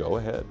 please go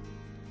ahead.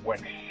 When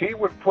he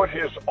would put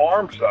his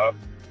arms up,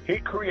 he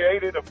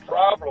created a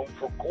problem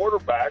for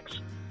quarterbacks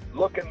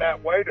looking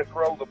that way to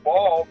throw the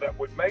ball that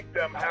would make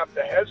them have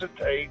to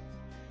hesitate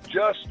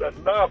just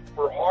enough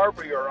for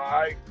Harvey or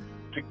I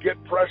to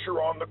get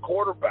pressure on the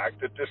quarterback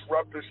to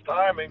disrupt his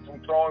timing from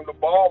throwing the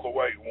ball the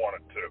way he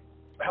wanted to.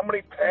 How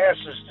many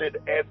passes did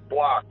Ed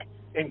block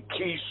in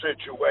key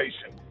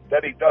situations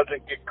that he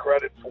doesn't get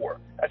credit for?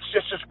 That's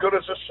just as good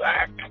as a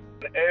sack.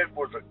 Ed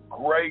was a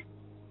great,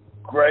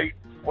 great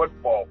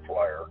football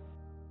player.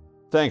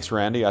 Thanks,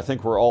 Randy. I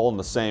think we're all on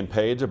the same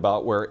page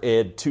about where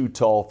Ed Too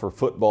Tall for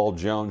Football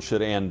Jones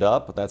should end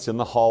up. That's in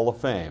the Hall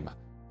of Fame.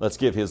 Let's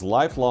give his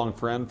lifelong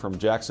friend from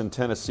Jackson,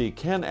 Tennessee,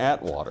 Ken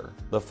Atwater,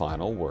 the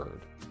final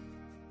word.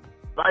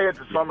 If I had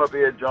to sum up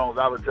Ed Jones,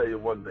 I would tell you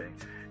one thing.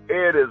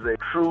 Ed is a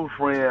true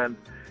friend.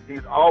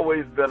 He's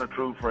always been a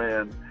true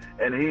friend,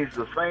 and he's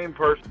the same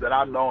person that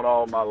I've known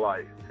all my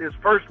life. His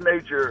first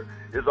nature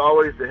is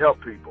always to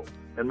help people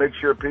and make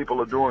sure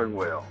people are doing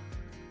well.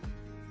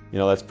 You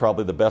know, that's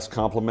probably the best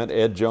compliment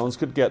Ed Jones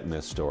could get in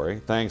this story.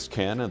 Thanks,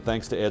 Ken, and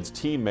thanks to Ed's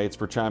teammates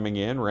for chiming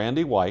in,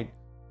 Randy White,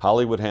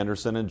 Hollywood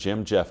Henderson, and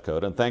Jim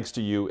Jeffcoat. And thanks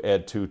to you,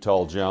 Ed Too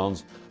Tall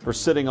Jones, for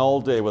sitting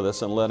all day with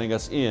us and letting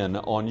us in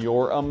on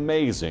your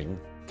amazing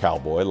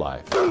Cowboy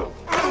life.